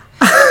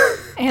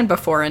 And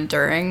before and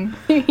during.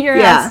 Your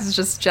ass is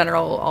just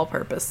general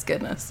all-purpose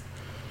goodness.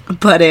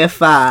 But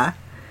if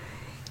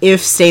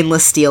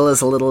stainless steel is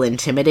a little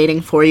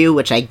intimidating for you,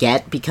 which I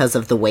get because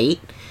of the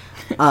weight...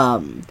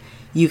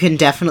 you can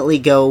definitely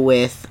go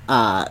with,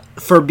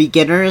 for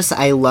beginners,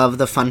 I love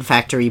the Fun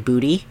Factory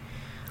Bootie.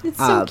 It's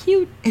so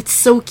cute. It's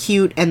so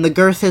cute, and the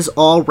girth is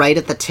all right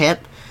at the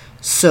tip,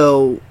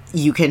 so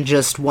you can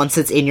just, once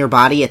it's in your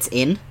body, it's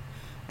in,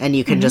 and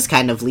you can just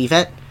kind of leave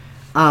it.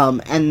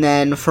 And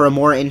then for a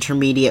more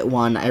intermediate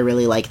one, I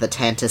really like the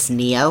Tantus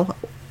Neo,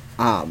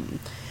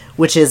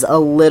 which is a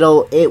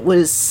little,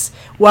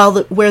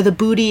 where the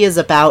booty is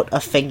about a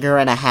finger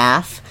and a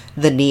half,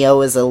 the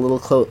Neo is a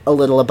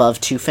little above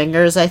 2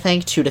 fingers, I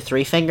think, 2 to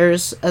 3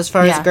 fingers as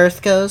far as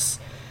girth goes.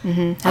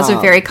 Has a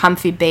very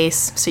comfy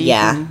base, so you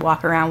can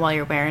walk around while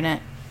you're wearing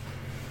it.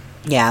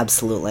 Yeah,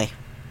 absolutely.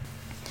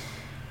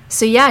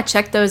 So yeah,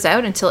 check those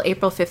out until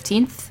April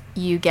 15th.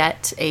 You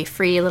get a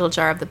free little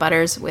jar of the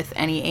butters with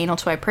any anal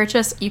toy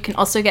purchase. You can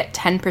also get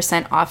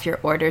 10% off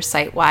your order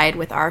site-wide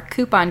with our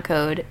coupon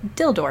code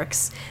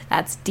DILDORKS.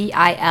 That's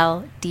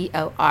DILDORKS.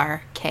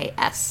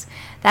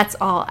 That's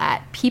all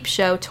at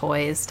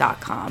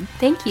peepshowtoys.com.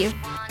 Thank you.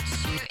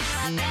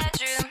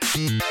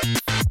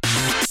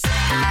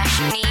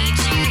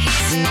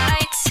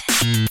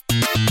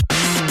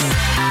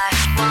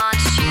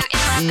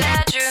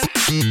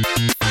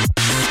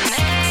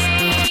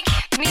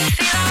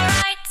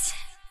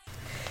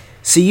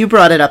 So you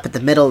brought it up at the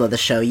middle of the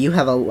show. You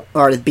have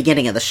or the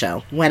beginning of the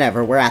show.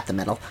 Whenever, we're at the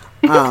middle.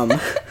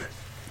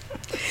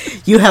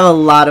 You have a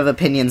lot of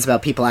opinions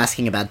about people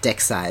asking about dick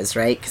size,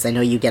 right? Because I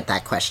know you get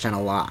that question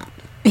a lot.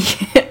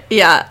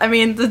 Yeah, I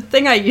mean, the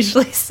thing I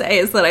usually say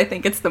is that I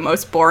think it's the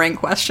most boring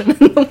question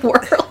in the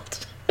world.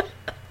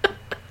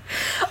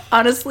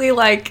 Honestly,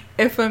 like,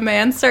 if a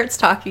man starts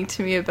talking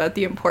to me about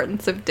the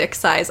importance of dick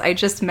size, I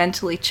just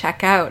mentally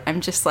check out. I'm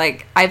just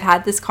like, I've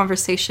had this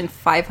conversation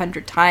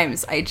 500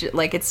 times.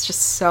 It's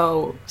just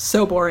so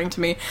boring to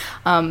me.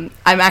 I'm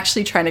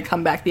actually trying to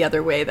come back the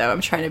other way, though.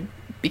 I'm trying to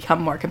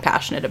become more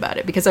compassionate about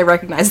it because I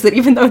recognize that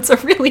even though it's a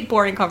really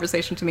boring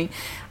conversation to me,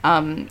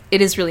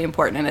 it is really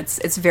important, and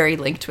it's very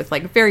linked with,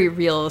 like, very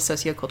real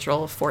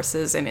sociocultural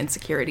forces and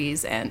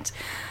insecurities, and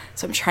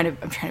so I'm trying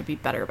to be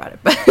better about it.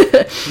 But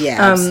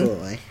yeah,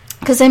 absolutely.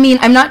 Because, I mean,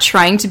 I'm not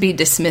trying to be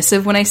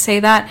dismissive when I say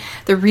that.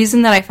 The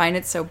reason that I find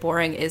it so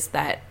boring is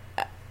that,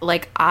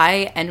 like,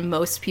 I and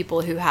most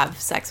people who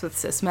have sex with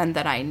cis men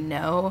that I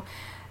know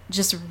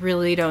just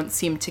really don't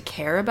seem to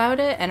care about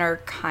it and are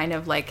kind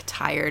of, like,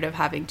 tired of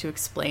having to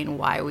explain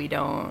why we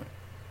don't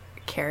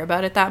care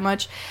about it that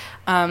much.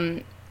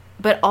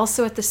 But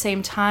also at the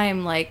same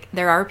time, like,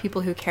 there are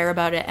people who care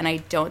about it, and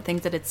I don't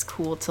think that it's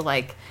cool to,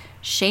 like,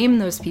 shame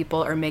those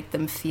people or make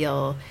them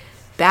feel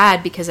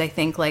bad because I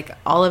think, like,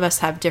 all of us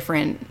have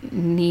different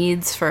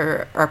needs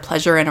for our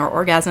pleasure and our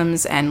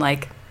orgasms, and,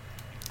 like,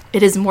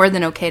 it is more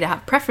than okay to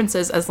have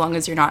preferences as long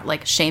as you're not,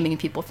 like, shaming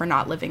people for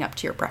not living up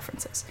to your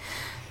preferences.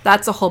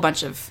 That's a whole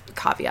bunch of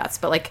caveats.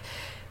 But, like,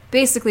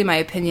 basically my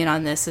opinion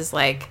on this is,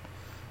 like,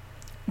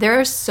 there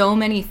are so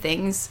many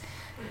things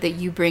that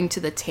you bring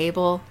to the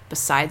table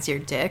besides your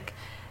dick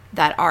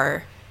that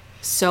are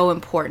so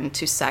important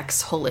to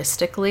sex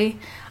holistically.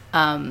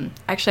 I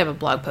actually have a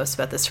blog post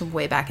about this from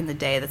way back in the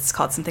day that's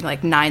called something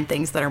like 9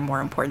 things that are more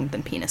important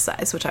than penis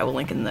size, which I will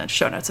link in the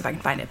show notes if I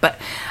can find it. But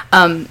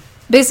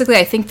basically,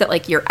 I think that,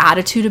 like, your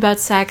attitude about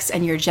sex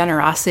and your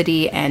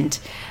generosity and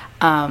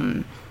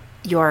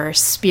your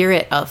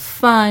spirit of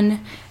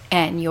fun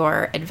and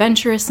your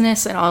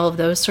adventurousness and all of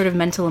those sort of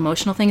mental,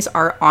 emotional things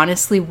are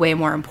honestly way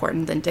more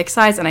important than dick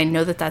size. And I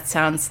know that that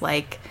sounds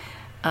like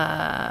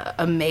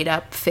a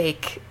made-up,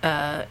 fake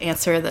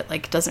answer that,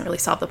 like, doesn't really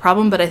solve the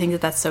problem, but I think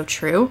that that's so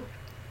true.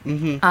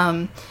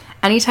 Mm-hmm.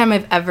 Anytime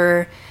I've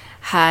ever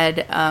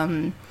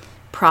had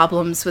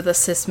problems with a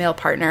cis male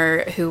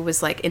partner who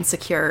was, like,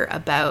 insecure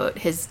about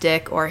his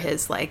dick or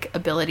his, like,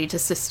 ability to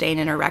sustain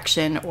an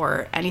erection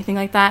or anything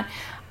like that,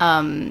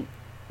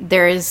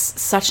 there is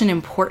such an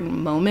important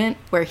moment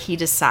where he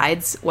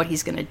decides what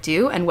he's gonna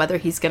do and whether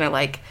he's gonna,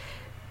 like,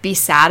 be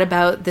sad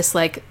about this,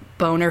 like,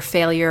 boner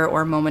failure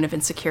or moment of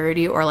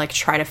insecurity, or, like,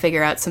 try to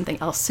figure out something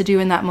else to do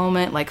in that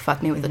moment, like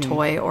fuck me with a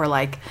toy, or,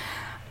 like,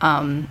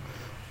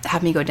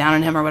 have me go down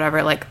on him or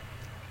whatever. Like,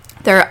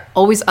 there are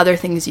always other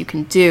things you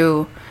can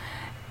do,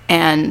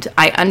 and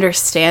I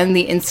understand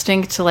the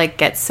instinct to, like,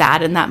 get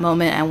sad in that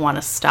moment and want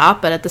to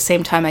stop, but at the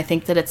same time I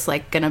think that it's,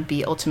 like, gonna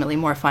be ultimately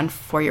more fun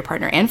for your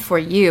partner and for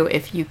you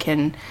if you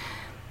can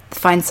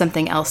find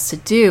something else to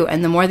do.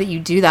 And the more that you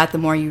do that, the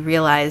more you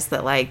realize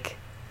that, like,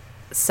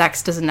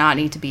 sex does not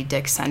need to be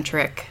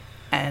dick-centric,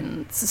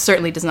 and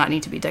certainly does not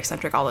need to be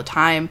dick-centric all the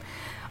time.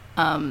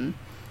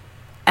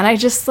 And I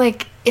just,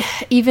 like,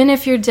 even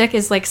if your dick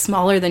is, like,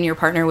 smaller than your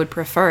partner would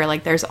prefer,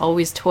 like, there's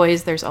always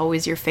toys, there's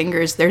always your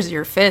fingers, there's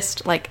your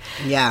fist. Like,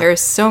 yeah, there are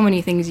so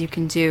many things you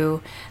can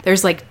do.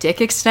 There's, like, dick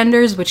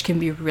extenders, which can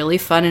be really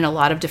fun in a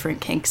lot of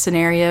different kink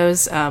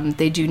scenarios.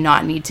 They do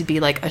not need to be,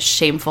 like, a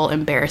shameful,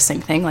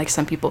 embarrassing thing like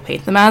some people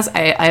paint them as.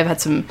 I have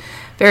had some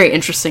very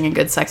interesting and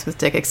good sex with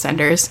dick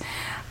extenders.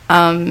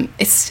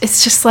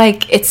 It's just,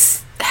 like,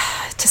 it's,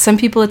 to some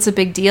people it's a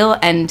big deal,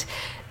 and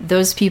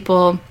those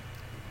people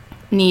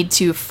need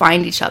to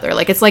find each other.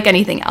 Like, it's like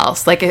anything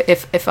else. Like,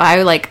 if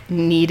I, like,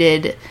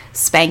 needed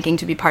spanking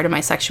to be part of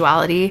my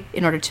sexuality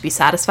in order to be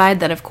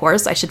satisfied, then of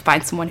course I should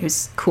find someone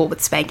who's cool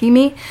with spanking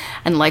me.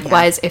 And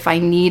likewise, if I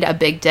need a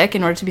big dick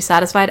in order to be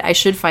satisfied, I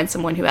should find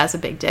someone who has a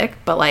big dick.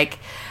 But, like,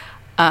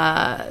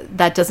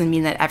 that doesn't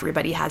mean that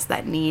everybody has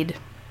that need.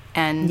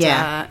 And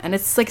and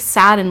it's, like,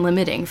 sad and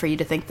limiting for you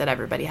to think that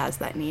everybody has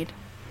that need.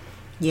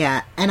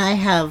 Yeah, and I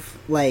have,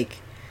 like,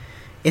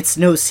 it's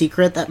no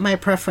secret that my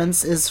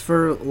preference is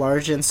for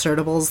large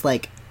insertables.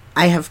 Like,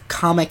 I have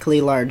comically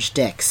large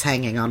dicks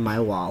hanging on my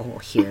wall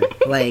here,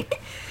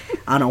 like,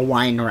 on a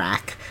wine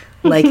rack.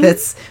 Like,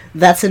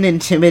 that's an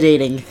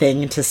intimidating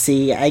thing to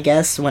see, I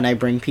guess, when I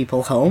bring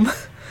people home.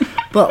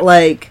 But,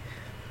 like,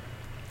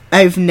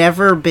 I've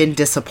never been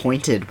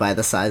disappointed by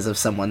the size of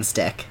someone's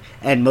dick.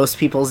 And most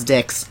people's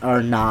dicks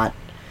are not,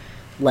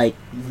 like,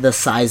 the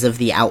size of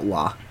the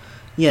Outlaw,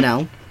 you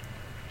know?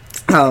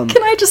 Can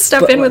I just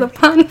step in, like, with a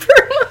pun for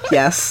a moment?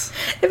 Yes.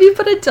 If you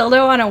put a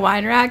dildo on a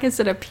wine rack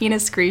instead of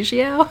penis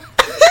grigio.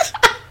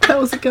 That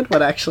was a good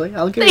one, actually.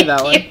 I'll give you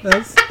that one.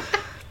 That's...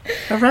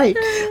 All right.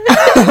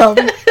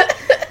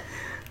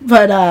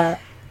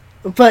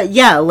 But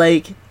yeah,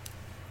 like,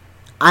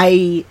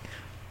 and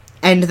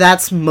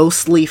that's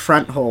mostly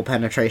front hole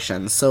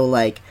penetration. So,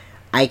 like,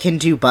 I can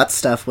do butt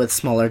stuff with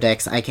smaller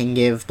dicks. I can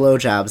give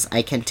blowjobs.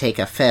 I can take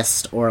a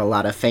fist or a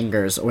lot of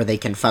fingers, or they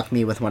can fuck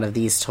me with one of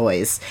these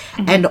toys.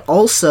 Mm-hmm. And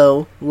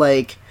also,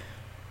 like,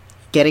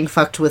 getting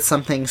fucked with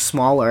something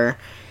smaller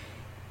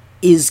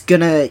is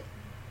gonna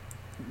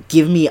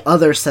give me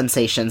other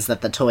sensations that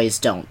the toys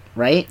don't,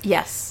 right?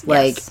 Yes.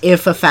 Like, yes.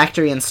 If a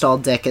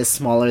factory-installed dick is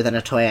smaller than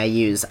a toy I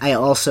use, I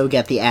also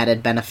get the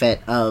added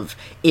benefit of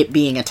it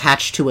being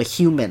attached to a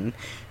human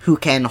who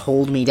can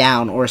hold me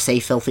down or say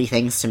filthy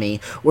things to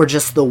me, or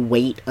just the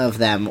weight of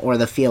them or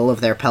the feel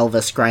of their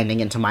pelvis grinding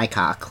into my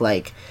cock.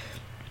 Like,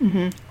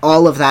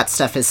 all of that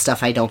stuff is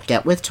stuff I don't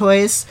get with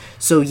toys.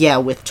 So yeah,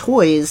 with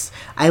toys,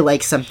 I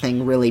like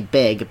something really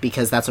big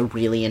because that's a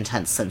really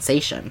intense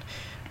sensation.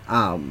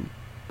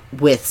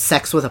 With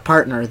sex with a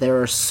partner,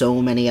 there are so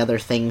many other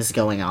things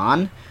going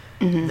on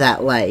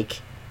that,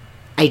 like,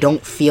 I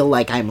don't feel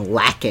like I'm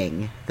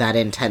lacking that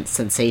intense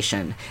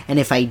sensation. And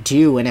if I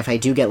do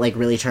get, like,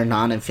 really turned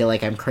on and feel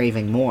like I'm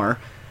craving more,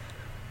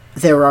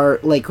 there are,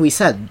 like we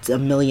said, a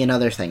million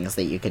other things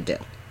that you could do.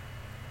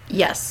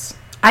 Yes.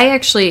 I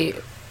actually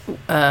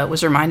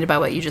was reminded by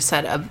what you just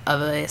said of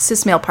a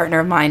cis male partner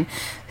of mine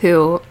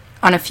who,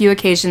 on a few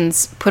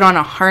occasions, put on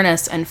a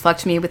harness and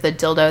fucked me with a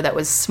dildo that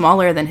was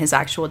smaller than his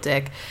actual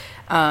dick.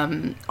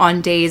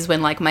 on days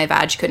when like my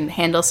vag couldn't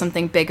handle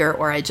something bigger,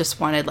 or I just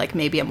wanted like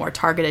maybe a more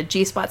targeted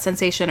G-spot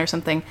sensation or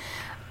something.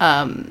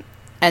 And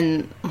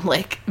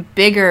like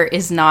bigger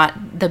is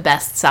not the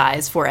best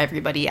size for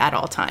everybody at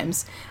all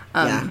times.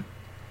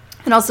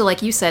 And also,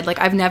 like you said, like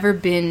I've never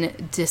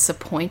been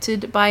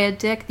disappointed by a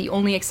dick. The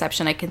only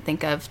exception I can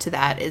think of to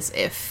that is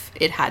if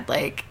it had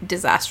like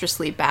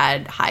disastrously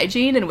bad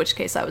hygiene, in which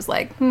case I was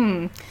like,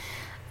 maybe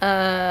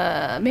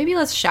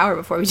let's shower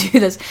before we do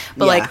this.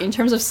 But like in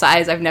terms of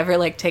size, I've never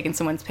like taken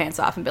someone's pants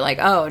off and been like,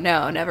 oh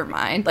no, never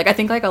mind. Like I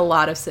think like a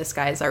lot of cis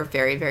guys are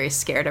very, very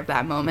scared of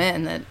that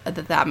moment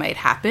and that might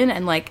happen.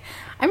 And like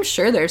I'm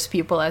sure there's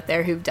people out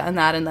there who've done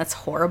that, and that's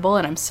horrible,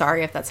 and I'm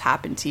sorry if that's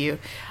happened to you.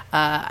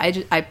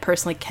 I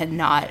personally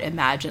cannot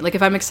imagine. Like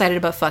if I'm excited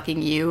about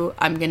fucking you,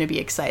 I'm gonna be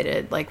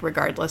excited like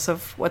regardless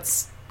of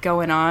what's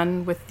going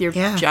on with your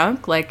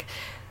junk. Like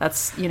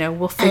that's, you know,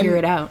 we'll figure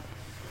it out.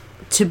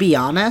 To be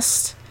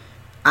honest,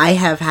 I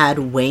have had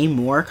way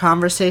more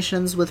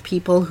conversations with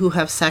people who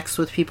have sex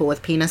with people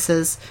with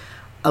penises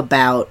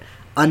about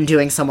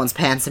undoing someone's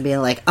pants and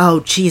being like,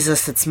 oh,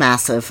 Jesus, it's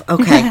massive.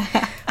 Okay.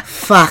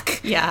 Fuck.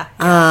 Yeah.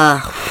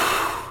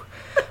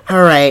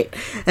 All right.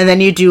 And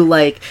then you do,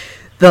 like,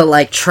 the,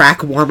 like,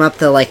 track warm-up,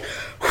 the, like,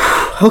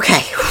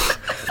 okay.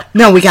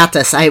 No, we got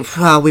this.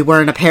 We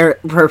weren't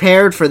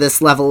prepared for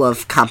this level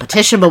of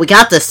competition, but we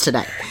got this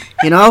today.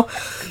 You know?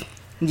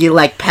 You,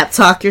 like, pep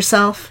talk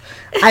yourself.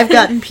 I've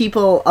gotten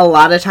people a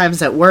lot of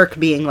times at work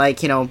being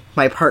like, you know,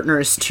 my partner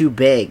is too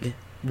big.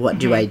 What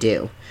do I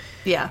do?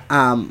 Yeah.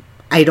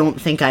 I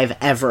don't think I've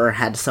ever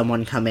had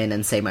someone come in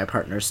and say my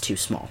partner's too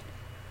small.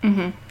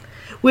 Mm-hmm.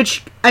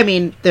 Which, I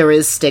mean, there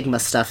is stigma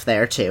stuff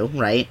there too,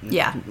 right?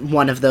 Yeah.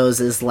 One of those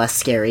is less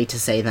scary to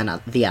say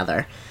than the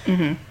other.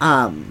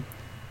 Mm-hmm.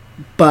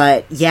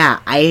 But yeah,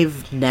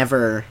 I've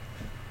never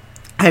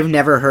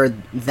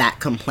heard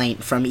that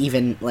complaint from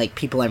even, like,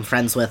 people I'm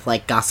friends with,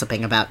 like,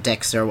 gossiping about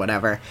dicks or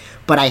whatever.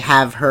 But I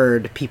have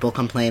heard people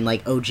complain,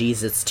 like, oh,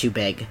 geez, it's too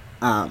big.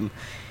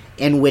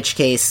 In which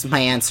case, my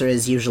answer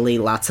is usually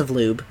lots of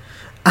lube.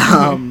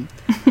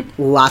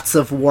 Lots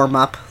of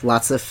warm-up,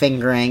 lots of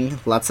fingering,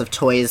 lots of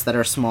toys that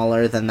are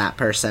smaller than that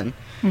person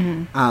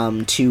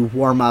to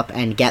warm up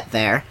and get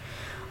there.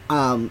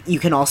 You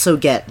can also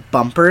get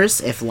bumpers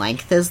if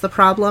length is the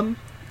problem.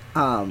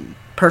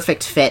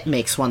 Perfect Fit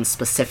makes one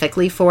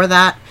specifically for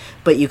that,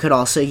 but you could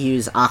also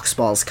use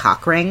Oxball's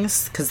cock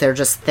rings, because they're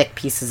just thick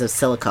pieces of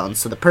silicone,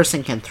 so the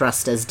person can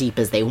thrust as deep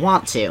as they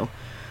want to,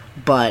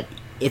 but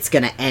it's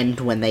going to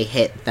end when they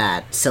hit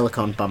that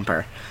silicone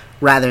bumper,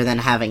 rather than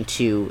having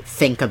to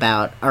think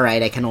about,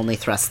 alright, I can only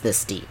thrust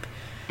this deep.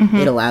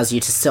 It allows you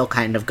to still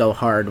kind of go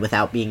hard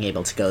without being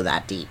able to go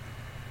that deep.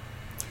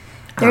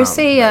 There's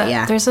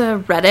there's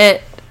a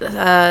Reddit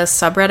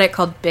subreddit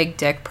called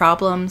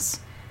BigDickProblems.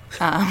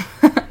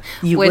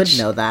 You would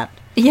know that.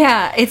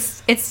 Yeah,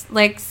 it's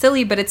like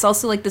silly, but it's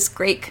also like this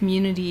great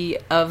community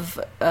of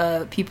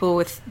people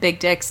with big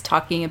dicks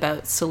talking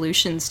about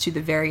solutions to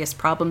the various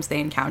problems they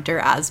encounter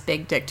as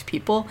big-dicked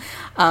people.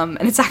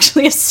 And it's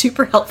actually a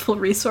super helpful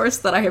resource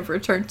that I have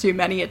returned to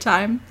many a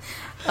time.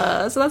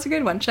 So that's a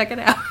good one. Check it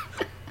out.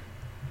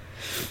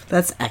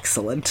 That's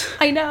excellent.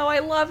 I know, I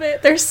love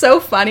it. They're so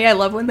funny. I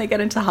love when they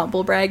get into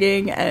humble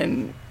bragging,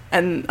 and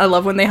I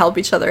love when they help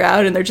each other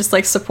out, and they're just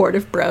like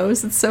supportive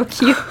bros. It's so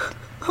cute.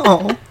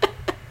 Oh.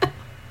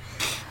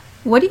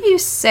 What do you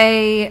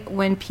say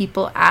when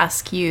people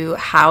ask you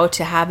how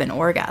to have an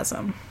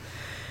orgasm?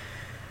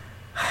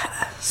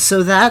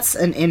 So that's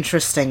an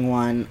interesting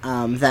one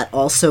that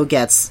also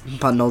gets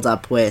bundled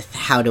up with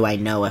how do I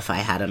know if I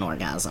had an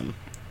orgasm?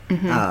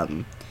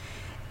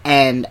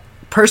 And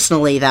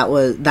personally,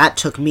 that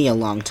took me a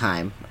long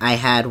time.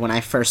 When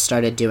I first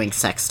started doing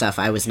sex stuff,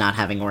 I was not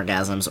having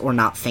orgasms or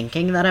not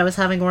thinking that I was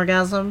having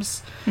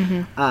orgasms.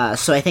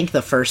 So I think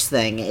the first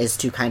thing is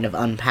to kind of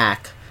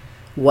unpack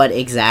what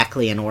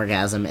exactly an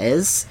orgasm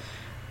is.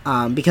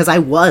 Because I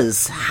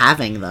was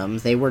having them.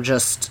 They were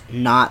just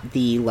not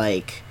the,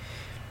 like,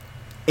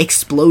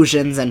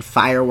 explosions and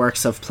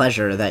fireworks of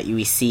pleasure that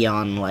you see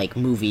on, like,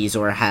 movies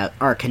or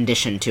are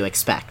conditioned to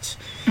expect.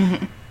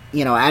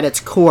 You know, at its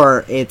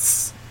core,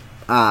 it's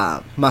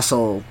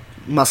muscle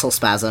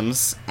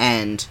spasms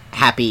and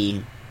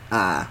happy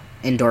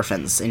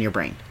endorphins in your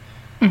brain,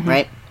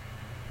 right?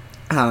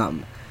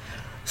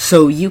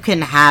 So you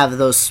can have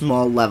those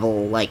small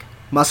level, like,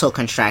 muscle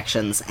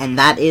contractions, and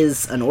that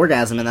is an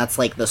orgasm, and that's,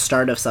 like, the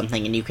start of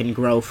something, and you can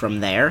grow from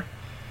there.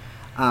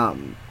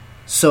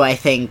 So I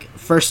think,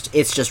 first,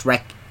 it's just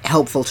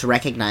helpful to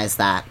recognize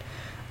that.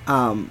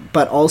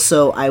 But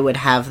also, I would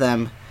have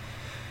them...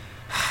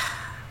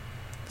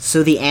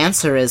 So the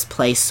answer is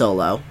play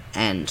solo,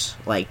 and,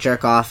 like,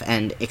 jerk off,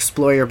 and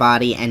explore your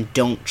body, and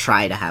don't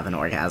try to have an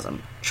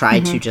orgasm. Try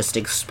to just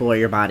explore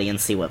your body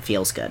and see what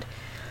feels good.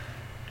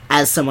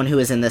 As someone who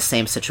is in this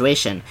same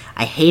situation,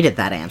 I hated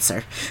that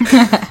answer.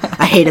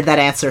 I hated that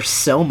answer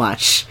so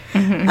much.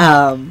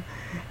 And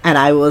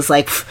I was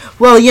like,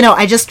 well, you know,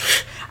 I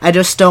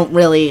just don't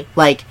really,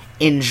 like,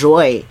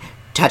 enjoy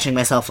touching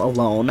myself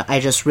alone. I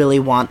just really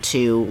want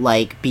to,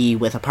 like, be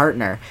with a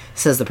partner,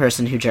 says the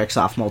person who jerks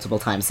off multiple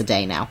times a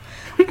day now.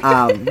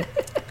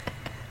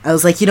 I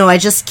was like, I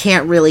just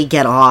can't really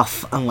get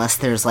off unless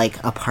there's,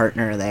 like, a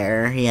partner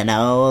there,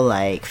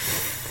 like...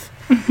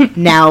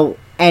 Now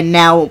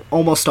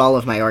almost all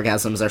of my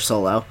orgasms are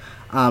solo.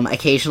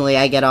 Occasionally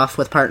I get off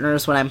with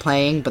partners when I'm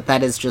playing, but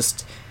that is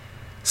just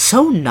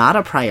so not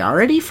a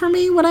priority for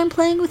me when I'm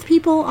playing with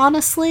people,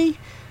 honestly.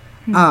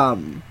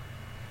 And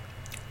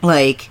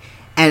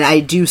I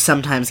do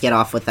sometimes get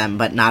off with them,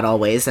 but not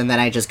always, and then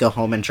I just go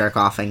home and jerk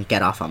off and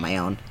get off on my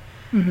own.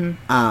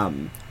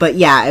 But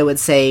yeah, I would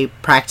say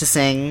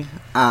practicing,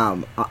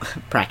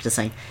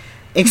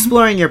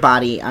 exploring your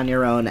body on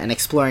your own and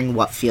exploring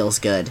what feels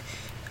good,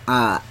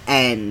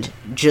 and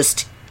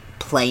just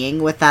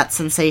playing with that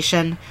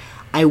sensation.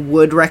 I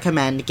would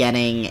recommend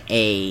getting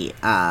a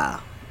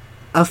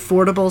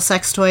affordable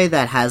sex toy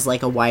that has,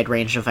 like, a wide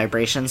range of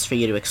vibrations for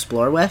you to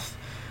explore with.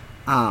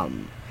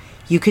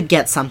 You could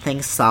get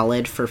something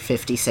solid for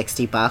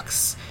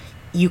 $50-$60.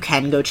 You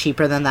can go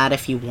cheaper than that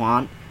if you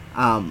want,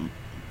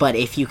 but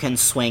if you can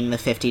swing the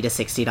 $50 to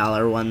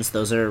 $60 ones,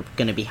 those are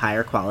going to be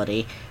higher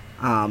quality,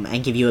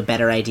 and give you a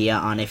better idea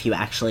on if you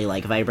actually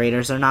like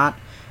vibrators or not,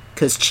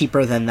 because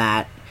cheaper than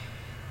that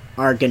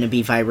are going to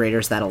be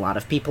vibrators that a lot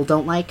of people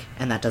don't like,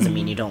 and that doesn't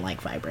mean you don't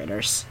like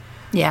vibrators.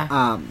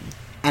 Yeah.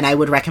 And I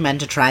would recommend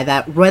to try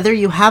that, whether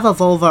you have a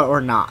vulva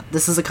or not.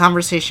 This is a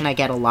conversation I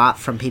get a lot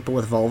from people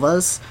with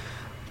vulvas,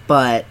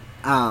 but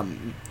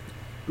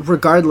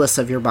regardless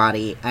of your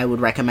body, I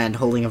would recommend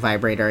holding a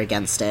vibrator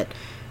against it,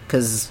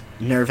 because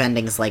nerve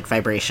endings like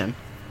vibration.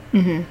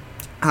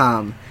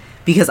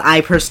 Because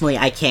I personally,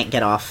 I can't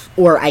get off,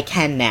 or I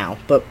can now,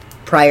 but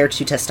prior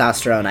to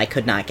testosterone, I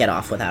could not get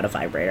off without a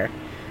vibrator.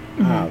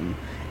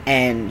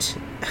 And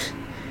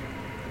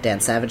Dan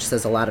Savage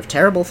says a lot of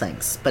terrible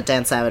things, but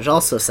Dan Savage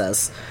also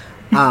says,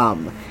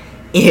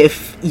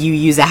 if you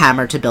use a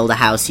hammer to build a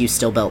house, you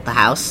still built the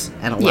house,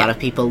 and a lot of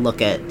people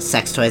look at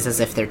sex toys as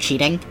if they're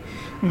cheating.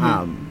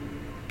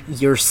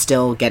 You're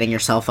still getting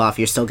yourself off,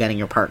 you're still getting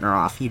your partner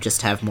off, you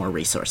just have more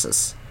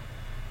resources.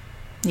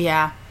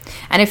 Yeah.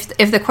 And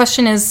if the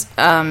question is,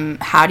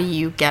 how do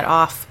you get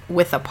off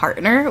with a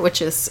partner,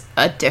 which is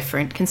a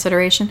different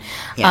consideration,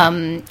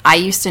 I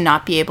used to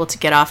not be able to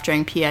get off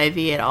during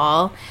PIV at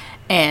all.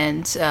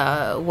 And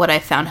what I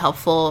found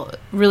helpful,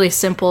 really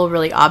simple,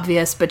 really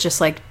obvious, but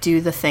just, like, do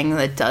the thing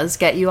that does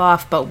get you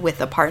off, but with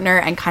a partner,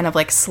 and kind of,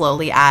 like,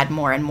 slowly add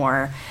more and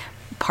more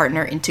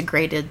partner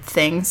integrated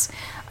things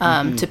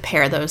to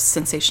pair those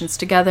sensations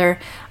together.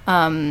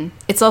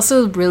 It's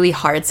also really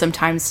hard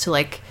sometimes to,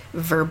 like,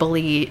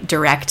 verbally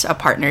direct a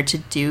partner to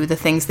do the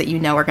things that you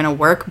know are going to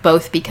work,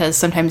 both because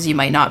sometimes you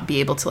might not be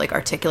able to, like,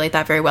 articulate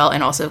that very well,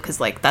 and also because,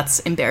 like, that's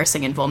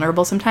embarrassing and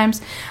vulnerable sometimes.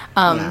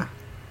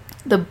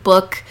 The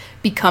book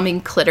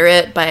Becoming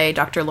Clitorate by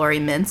Dr. Laurie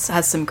Mintz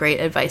has some great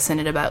advice in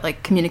it about,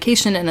 like,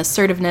 communication and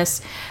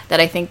assertiveness that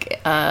I think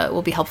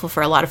will be helpful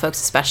for a lot of folks,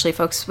 especially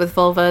folks with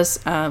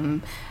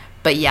vulvas.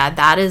 But yeah,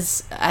 that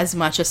is as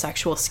much a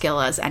sexual skill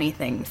as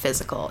anything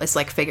physical. It's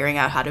like figuring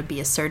out how to be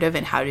assertive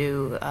and how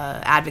to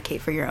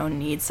advocate for your own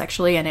needs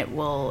sexually, and it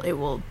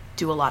will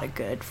do a lot of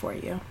good for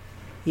you.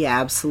 Yeah,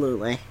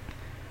 absolutely.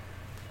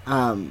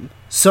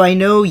 So I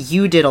know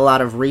you did a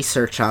lot of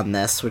research on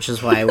this, which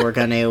is why we're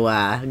going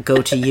to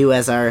go to you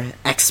as our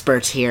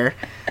expert here.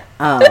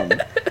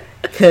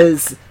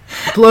 Because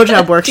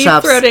blowjob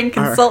workshops Deepthroating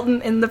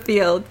consultant in the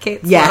field,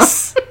 Kate.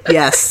 Yes,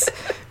 yes.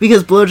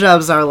 Because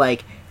blowjobs are,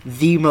 like,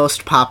 the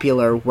most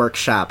popular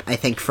workshop, I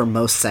think, for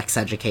most sex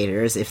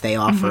educators, if they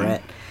offer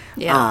it.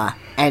 Yeah.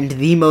 And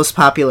the most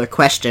popular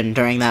question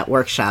during that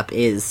workshop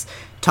is,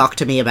 talk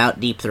to me about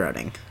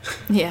deep-throating.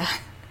 Yeah.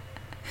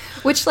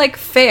 Which, like,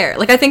 fair.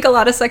 Like, I think a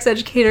lot of sex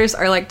educators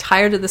are, like,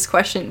 tired of this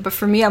question. But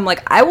for me, I'm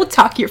like, I will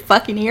talk your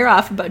fucking ear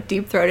off about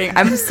deep throating.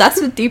 I'm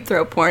obsessed with deep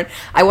throat porn.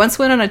 I once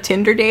went on a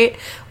Tinder date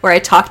where I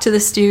talked to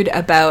this dude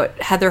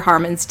about Heather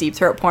Harmon's deep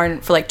throat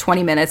porn for, like,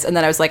 20 minutes. And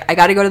then I was like, I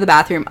gotta go to the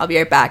bathroom. I'll be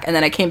right back. And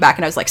then I came back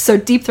and I was like, so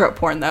deep throat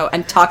porn, though.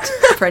 And talked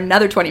for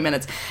another 20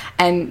 minutes.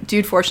 And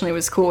dude, fortunately,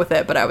 was cool with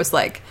it. But I was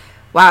like,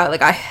 wow,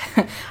 like, I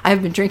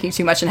have been drinking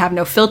too much and have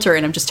no filter.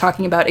 And I'm just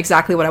talking about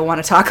exactly what I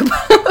want to talk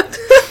about.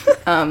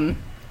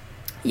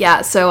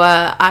 Yeah, so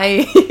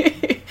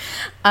I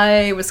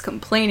was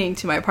complaining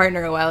to my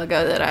partner a while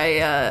ago that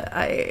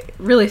I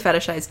really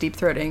fetishize deep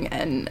throating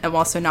and am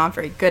also not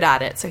very good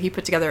at it. So he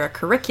put together a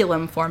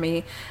curriculum for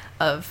me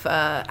of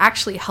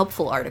actually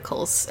helpful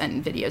articles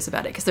and videos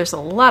about it, because there's a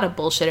lot of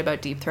bullshit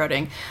about deep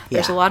throating.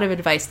 There's a lot of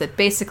advice that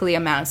basically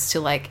amounts to,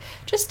 like,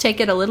 just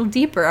take it a little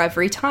deeper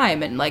every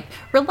time and, like,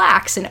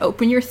 relax and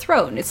open your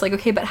throat. And it's like,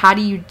 okay, but how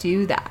do you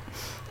do that?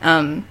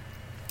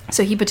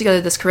 So he put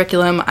together this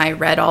curriculum. I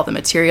read all the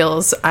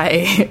materials.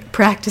 I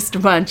practiced a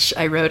bunch.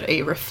 I wrote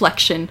a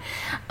reflection.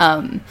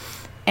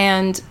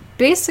 And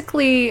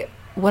basically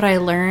what I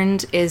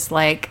learned is,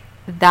 like,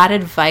 that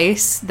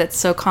advice that's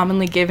so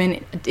commonly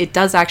given, it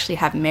does actually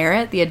have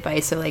merit. The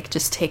advice of, like,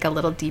 just take a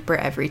little deeper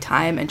every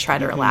time and try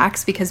to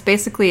relax, because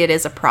basically it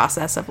is a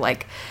process of,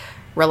 like,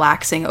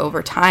 relaxing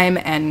over time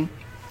and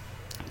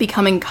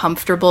becoming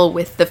comfortable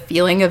with the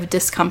feeling of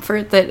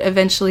discomfort that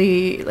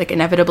eventually, like,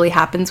 inevitably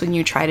happens when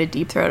you try to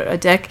deep throat a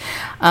dick,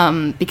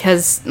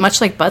 because much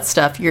like butt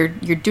stuff, you're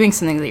doing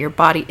something that your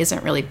body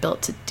isn't really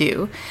built to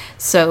do.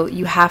 So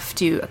you have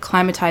to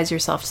acclimatize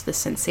yourself to the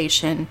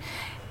sensation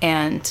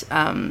and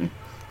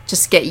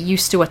just get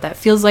used to what that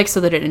feels like so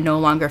that it no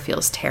longer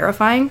feels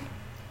terrifying.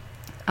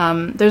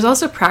 There's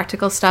also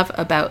practical stuff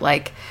about,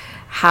 like,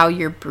 how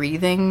your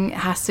breathing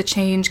has to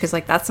change, because,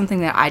 like, that's something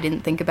that I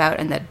didn't think about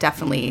and that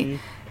definitely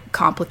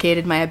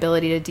complicated my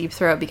ability to deep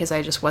throat because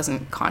I just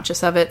wasn't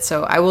conscious of it.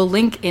 So I will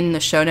link in the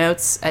show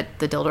notes at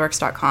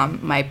thedildorks.com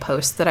my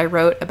post that I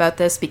wrote about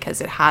this,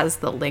 because it has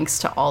the links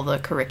to all the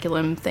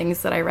curriculum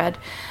things that I read.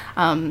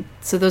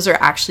 So those are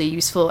actually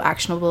useful,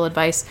 actionable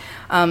advice.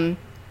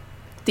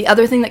 The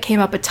other thing that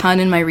came up a ton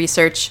in my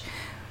research,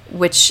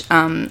 which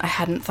I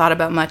hadn't thought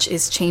about much,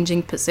 is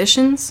changing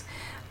positions.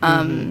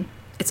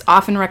 It's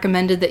often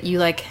recommended that you,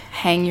 like,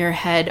 hang your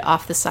head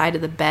off the side of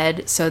the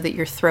bed so that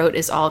your throat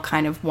is all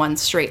kind of one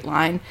straight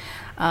line.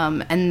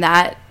 And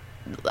that,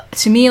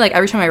 to me, like,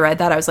 every time I read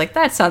that, I was like,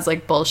 that sounds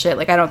like bullshit.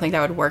 Like, I don't think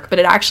that would work. But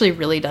it actually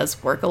really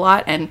does work a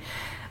lot. And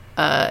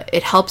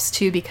it helps,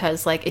 too,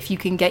 because, like, if you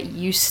can get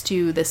used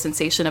to the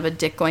sensation of a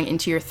dick going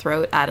into your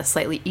throat at a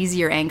slightly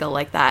easier angle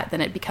like that, then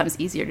it becomes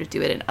easier to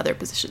do it in other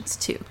positions,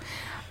 too.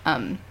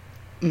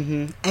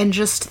 And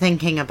just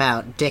thinking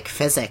about dick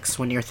physics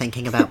when you're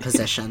thinking about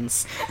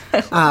positions.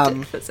 Dick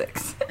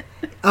physics.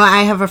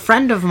 I have a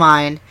friend of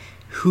mine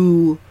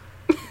who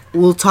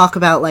will talk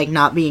about, like,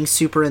 not being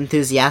super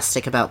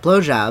enthusiastic about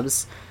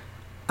blowjobs.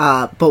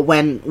 But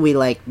when we,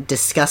 like,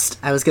 discussed,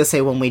 I was going to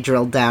say when we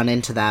drilled down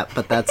into that,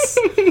 but that's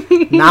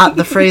not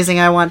the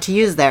phrasing I want to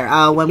use there.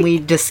 When we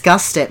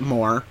discussed it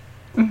more,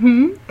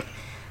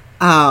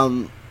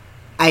 I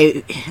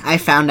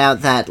found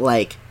out that,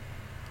 like,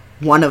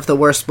 one of the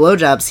worst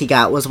blowjobs he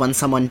got was when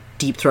someone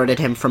deep-throated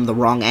him from the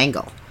wrong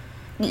angle.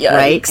 Yikes.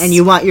 Right? And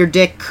you want your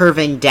dick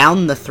curving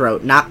down the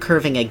throat, not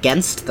curving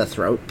against the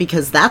throat,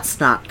 because that's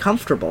not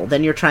comfortable.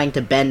 Then you're trying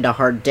to bend a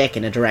hard dick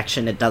in a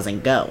direction it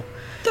doesn't go.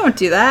 Don't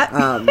do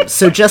that.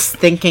 So just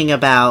thinking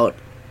about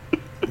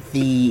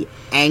the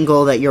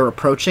angle that you're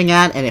approaching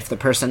at, and if the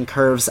person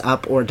curves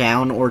up or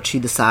down or to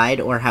the side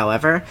or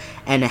however,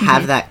 and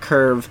have that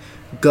curve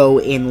go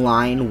in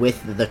line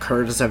with the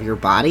curves of your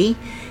body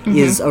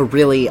is a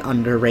really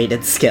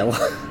underrated skill.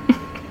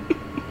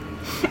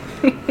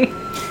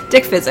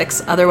 Dick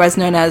physics, otherwise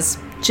known as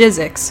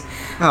jizzics.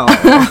 Oh.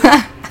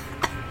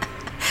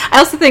 I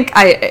also think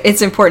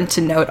it's important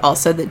to note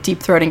also that deep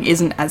throating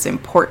isn't as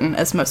important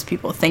as most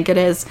people think it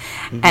is.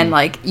 And,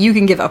 like, you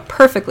can give a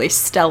perfectly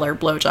stellar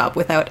blowjob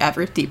without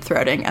ever deep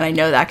throating, and I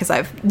know that because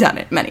I've done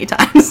it many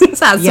times.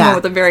 As someone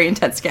with a very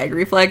intense gag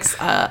reflex,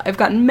 I've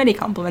gotten many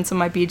compliments on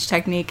my beach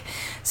technique.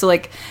 So,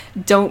 like,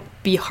 don't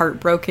be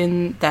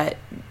heartbroken that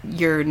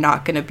you're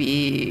not going to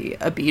be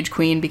a beach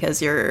queen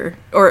because you're,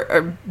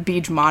 or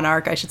beach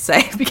monarch, I should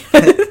say,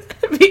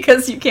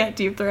 because you can't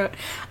deep throat.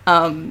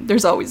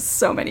 There's always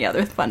so many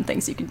other fun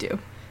things you can do.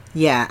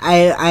 Yeah,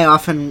 I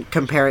often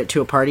compare it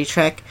to a party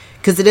trick,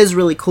 because it is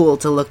really cool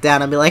to look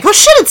down and be like, oh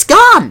shit, it's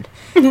gone!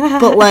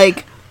 But,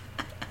 like,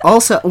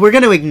 also, we're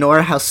going to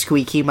ignore how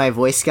squeaky my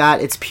voice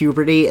got. It's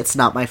puberty. It's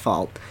not my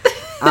fault.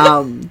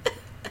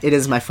 It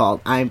is my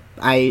fault.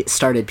 I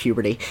started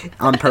puberty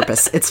on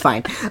purpose. It's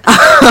fine.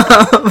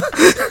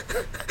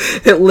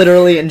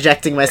 Literally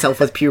injecting myself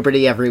with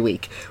puberty every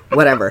week.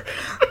 Whatever.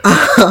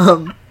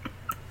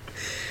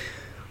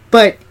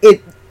 But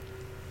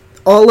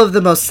all of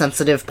the most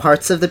sensitive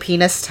parts of the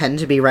penis tend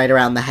to be right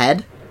around the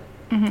head,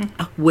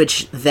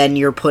 which then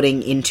you're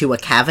putting into a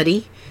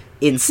cavity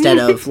instead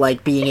of,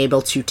 like, being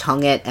able to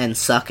tongue it and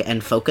suck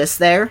and focus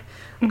there.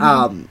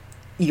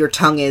 Your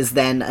tongue is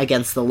then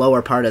against the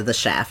lower part of the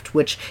shaft,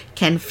 which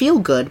can feel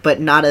good,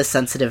 but not as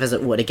sensitive as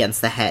it would against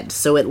the head.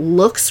 So it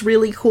looks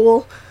really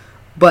cool,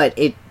 but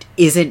it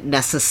isn't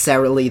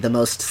necessarily the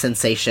most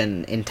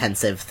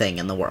sensation-intensive thing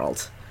in the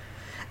world.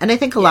 And I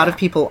think a lot of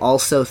people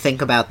also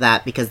think about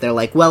that because they're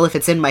like, well, if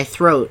it's in my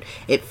throat,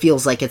 it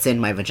feels like it's in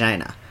my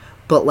vagina.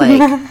 But,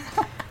 like,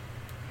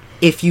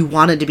 if you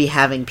wanted to be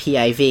having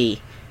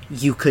PIV,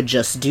 you could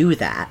just do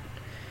that.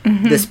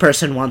 This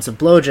person wants a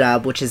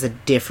blowjob, which is a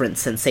different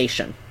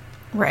sensation.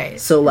 Right.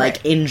 So,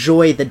 like,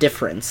 enjoy the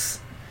difference.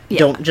 Yeah.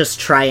 Don't just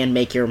try and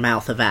make your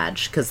mouth a vag,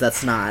 because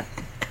that's not...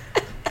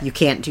 You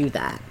can't do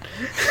that.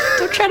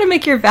 Don't try to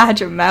make your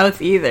vag a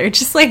mouth, either.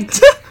 Just, like...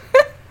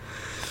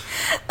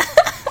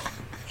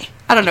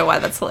 I don't know why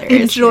that's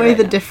hilarious. Enjoy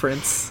the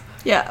difference.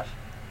 Yeah.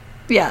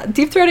 Yeah,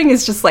 deep throating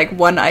is just, like,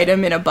 one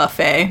item in a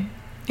buffet.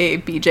 A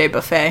BJ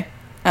buffet.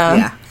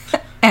 Yeah.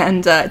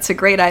 And it's a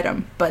great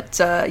item, but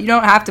you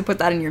don't have to put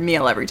that in your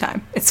meal every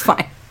time. It's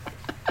fine.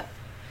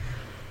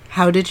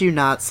 How did you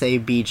not say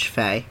beach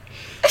fae?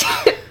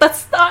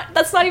 That's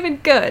not even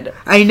good.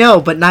 I know,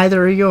 but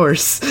neither are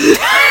yours.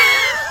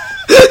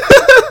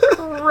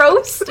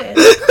 Roasted.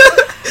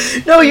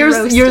 No, you're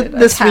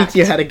this week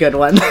you had a good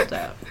one.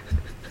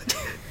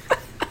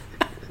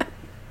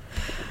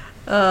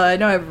 I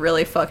know I've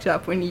really fucked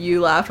up when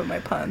you laugh at my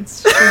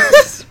puns.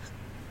 Jesus.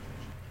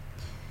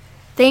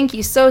 Thank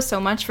you so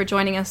much for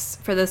joining us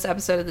for this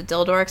episode of the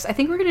Dildorks. I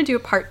think we're going to do a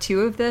part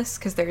 2 of this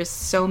because there's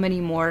so many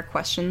more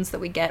questions that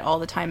we get all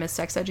the time as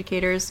sex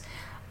educators.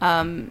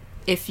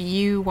 If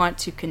you want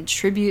to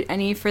contribute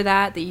any for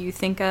that you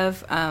think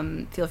of,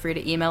 feel free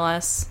to email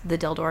us,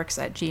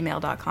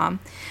 thedildorks@gmail.com.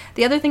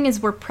 The other thing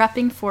is we're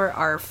prepping for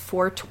our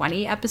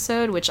 420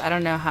 episode, which I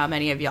don't know how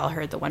many of y'all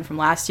heard the one from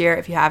last year.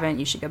 If you haven't,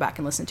 you should go back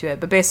and listen to it.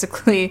 But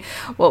basically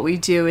what we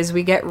do is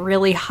we get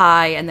really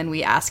high and then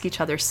we ask each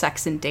other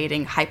sex and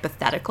dating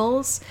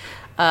hypotheticals.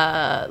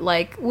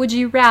 Like, would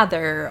you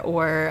rather,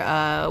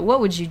 or what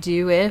would you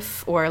do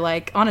if, or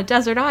like on a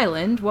desert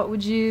island, what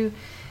would you,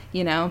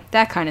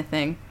 that kind of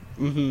thing.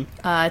 Mm-hmm.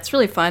 It's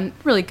really fun,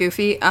 really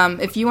goofy.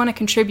 If you want to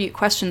contribute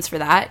questions for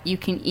that, you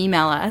can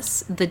email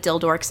us,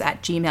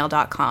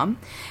 thedildorks@gmail.com.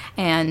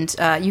 And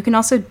you can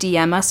also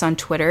DM us on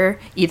Twitter,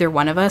 either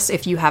one of us,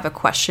 if you have a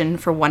question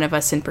for one of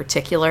us in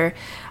particular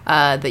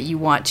that you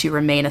want to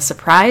remain a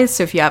surprise.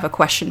 So if you have a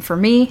question for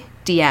me,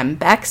 DM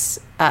Bex,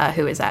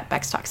 who is at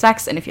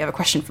BexTalkSex. And if you have a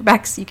question for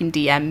Bex, you can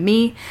DM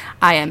me.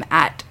 I am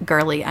at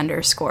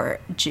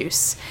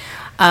girly_juice.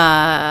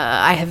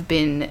 I have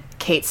been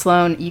Kate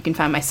Sloan. You can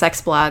find my sex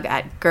blog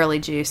at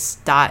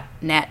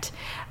girlyjuice.net.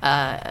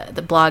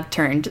 The blog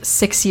turned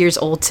 6 years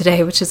old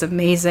today, which is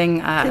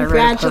amazing. Congratulations. I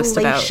wrote a post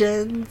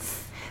about...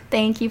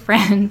 Thank you,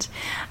 friend.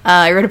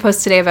 I wrote a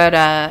post today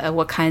about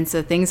what kinds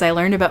of things I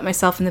learned about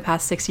myself in the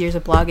past 6 years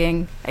of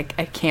blogging. I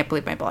can't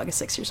believe my blog is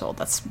 6 years old.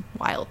 That's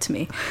wild to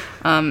me.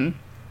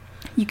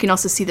 You can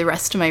also see the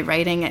rest of my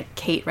writing at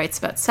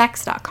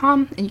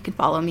katewritesaboutssex.com, and you can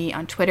follow me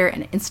on Twitter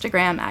and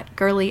Instagram at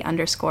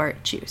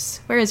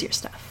girly_juice. Where is your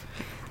stuff?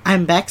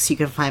 I'm Bex. You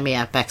can find me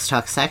at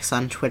BexTalkSex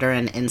on Twitter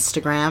and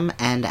Instagram,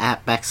 and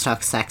at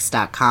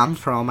BexTalkSex.com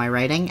for all my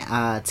writing.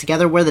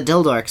 Together, we're the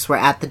Dildorks. We're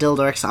at the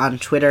Dildorks on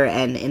Twitter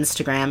and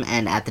Instagram,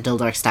 and at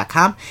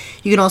thedildorks.com.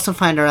 You can also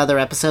find our other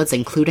episodes,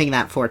 including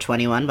that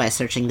 421, by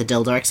searching the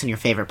Dildorks in your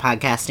favorite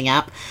podcasting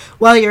app.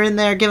 While you're in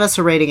there, give us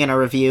a rating and a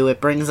review. It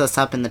brings us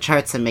up in the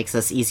charts and makes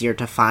us easier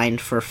to find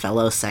for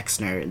fellow sex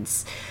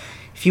nerds.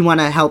 If you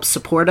want to help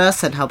support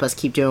us and help us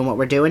keep doing what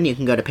we're doing, you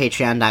can go to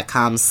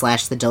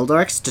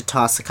patreon.com/thedildorks to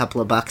toss a couple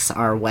of bucks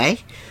our way.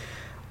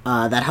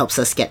 That helps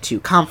us get to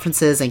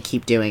conferences and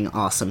keep doing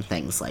awesome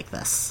things like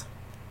this.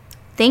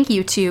 Thank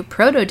you to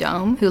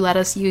Protodome, who let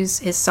us use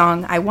his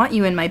song I Want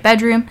You in My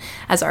Bedroom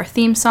as our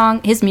theme song.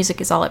 His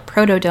music is all at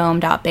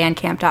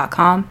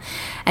protodome.bandcamp.com.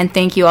 And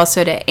thank you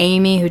also to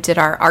Amy, who did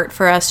our art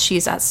for us.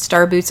 She's at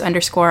starboots_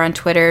 on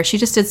Twitter. She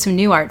just did some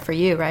new art for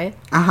you, right?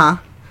 Uh-huh.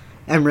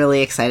 I'm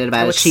really excited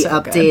about it. She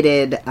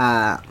updated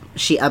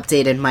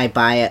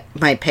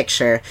my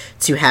picture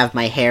to have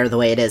my hair the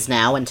way it is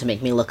now and to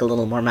make me look a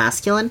little more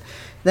masculine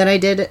than I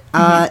did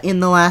in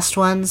the last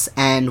ones,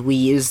 and we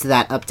used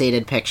that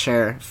updated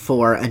picture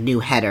for a new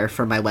header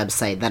for my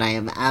website that I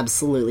am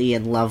absolutely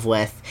in love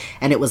with,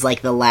 and it was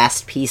like the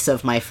last piece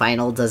of my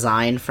final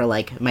design for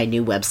like my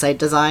new website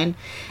design,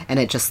 and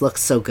it just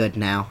looks so good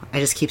now. I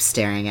just keep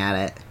staring at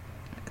it.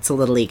 It's a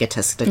little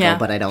egotistical,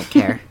 but I don't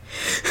care.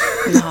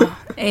 No,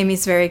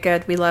 Amy's very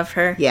good. We love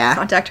her. Yeah.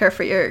 Contact her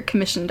for your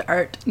commissioned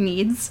art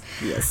needs.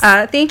 Yes.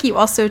 Thank you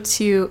also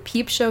to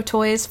Peep Show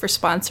Toys for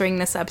sponsoring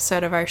this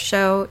episode of our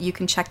show. You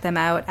can check them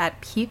out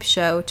at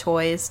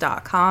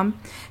peepshowtoys.com.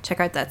 Check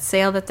out that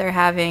sale that they're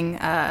having,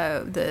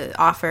 the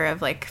offer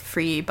of like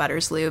free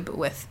Butters Lube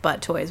with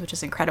butt toys, which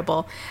is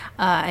incredible.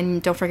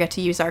 And don't forget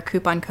to use our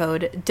coupon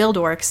code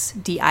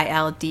DILDORKS,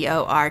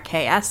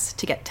 DILDORKS,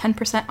 to get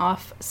 10%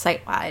 off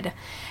site-wide.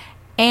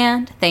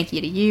 And thank you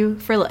to you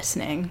for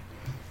listening.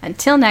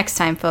 Until next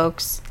time,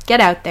 folks,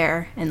 get out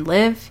there and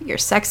live your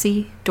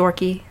sexy,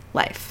 dorky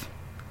life.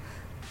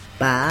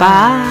 Bye.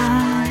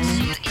 Bye.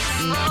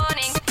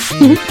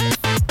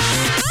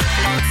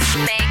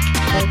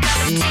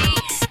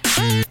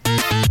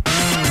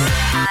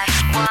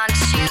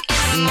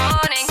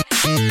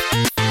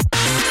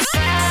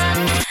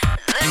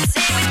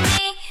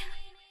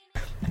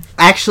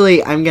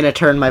 Actually, I'm gonna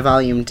turn my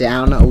volume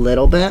down a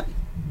little bit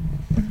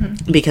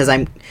because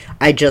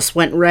I just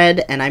went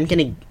red and I'm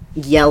gonna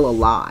yell a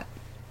lot.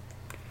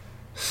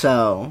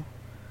 So,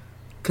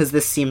 because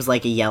this seems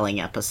like a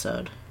yelling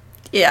episode.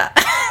 Yeah.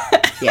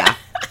 Yeah.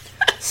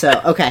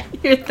 So, okay.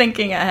 You're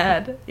thinking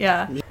ahead.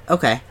 Yeah.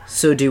 Okay.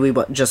 So, do we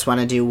just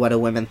want to do What Are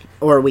Women?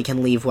 Or we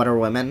can leave What Are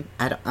Women?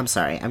 I'm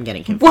sorry. I'm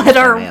getting confused. What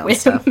are women?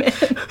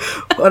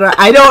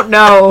 I don't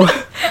know.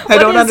 I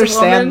don't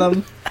understand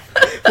them.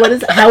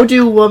 How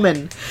do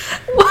woman?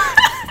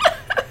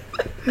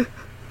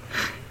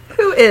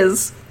 Who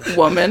is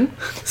woman?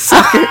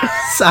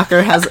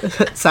 Soccer has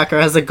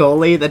a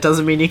goalie. That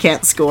doesn't mean you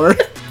can't score.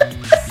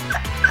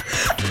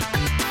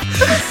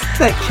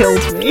 That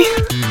killed me.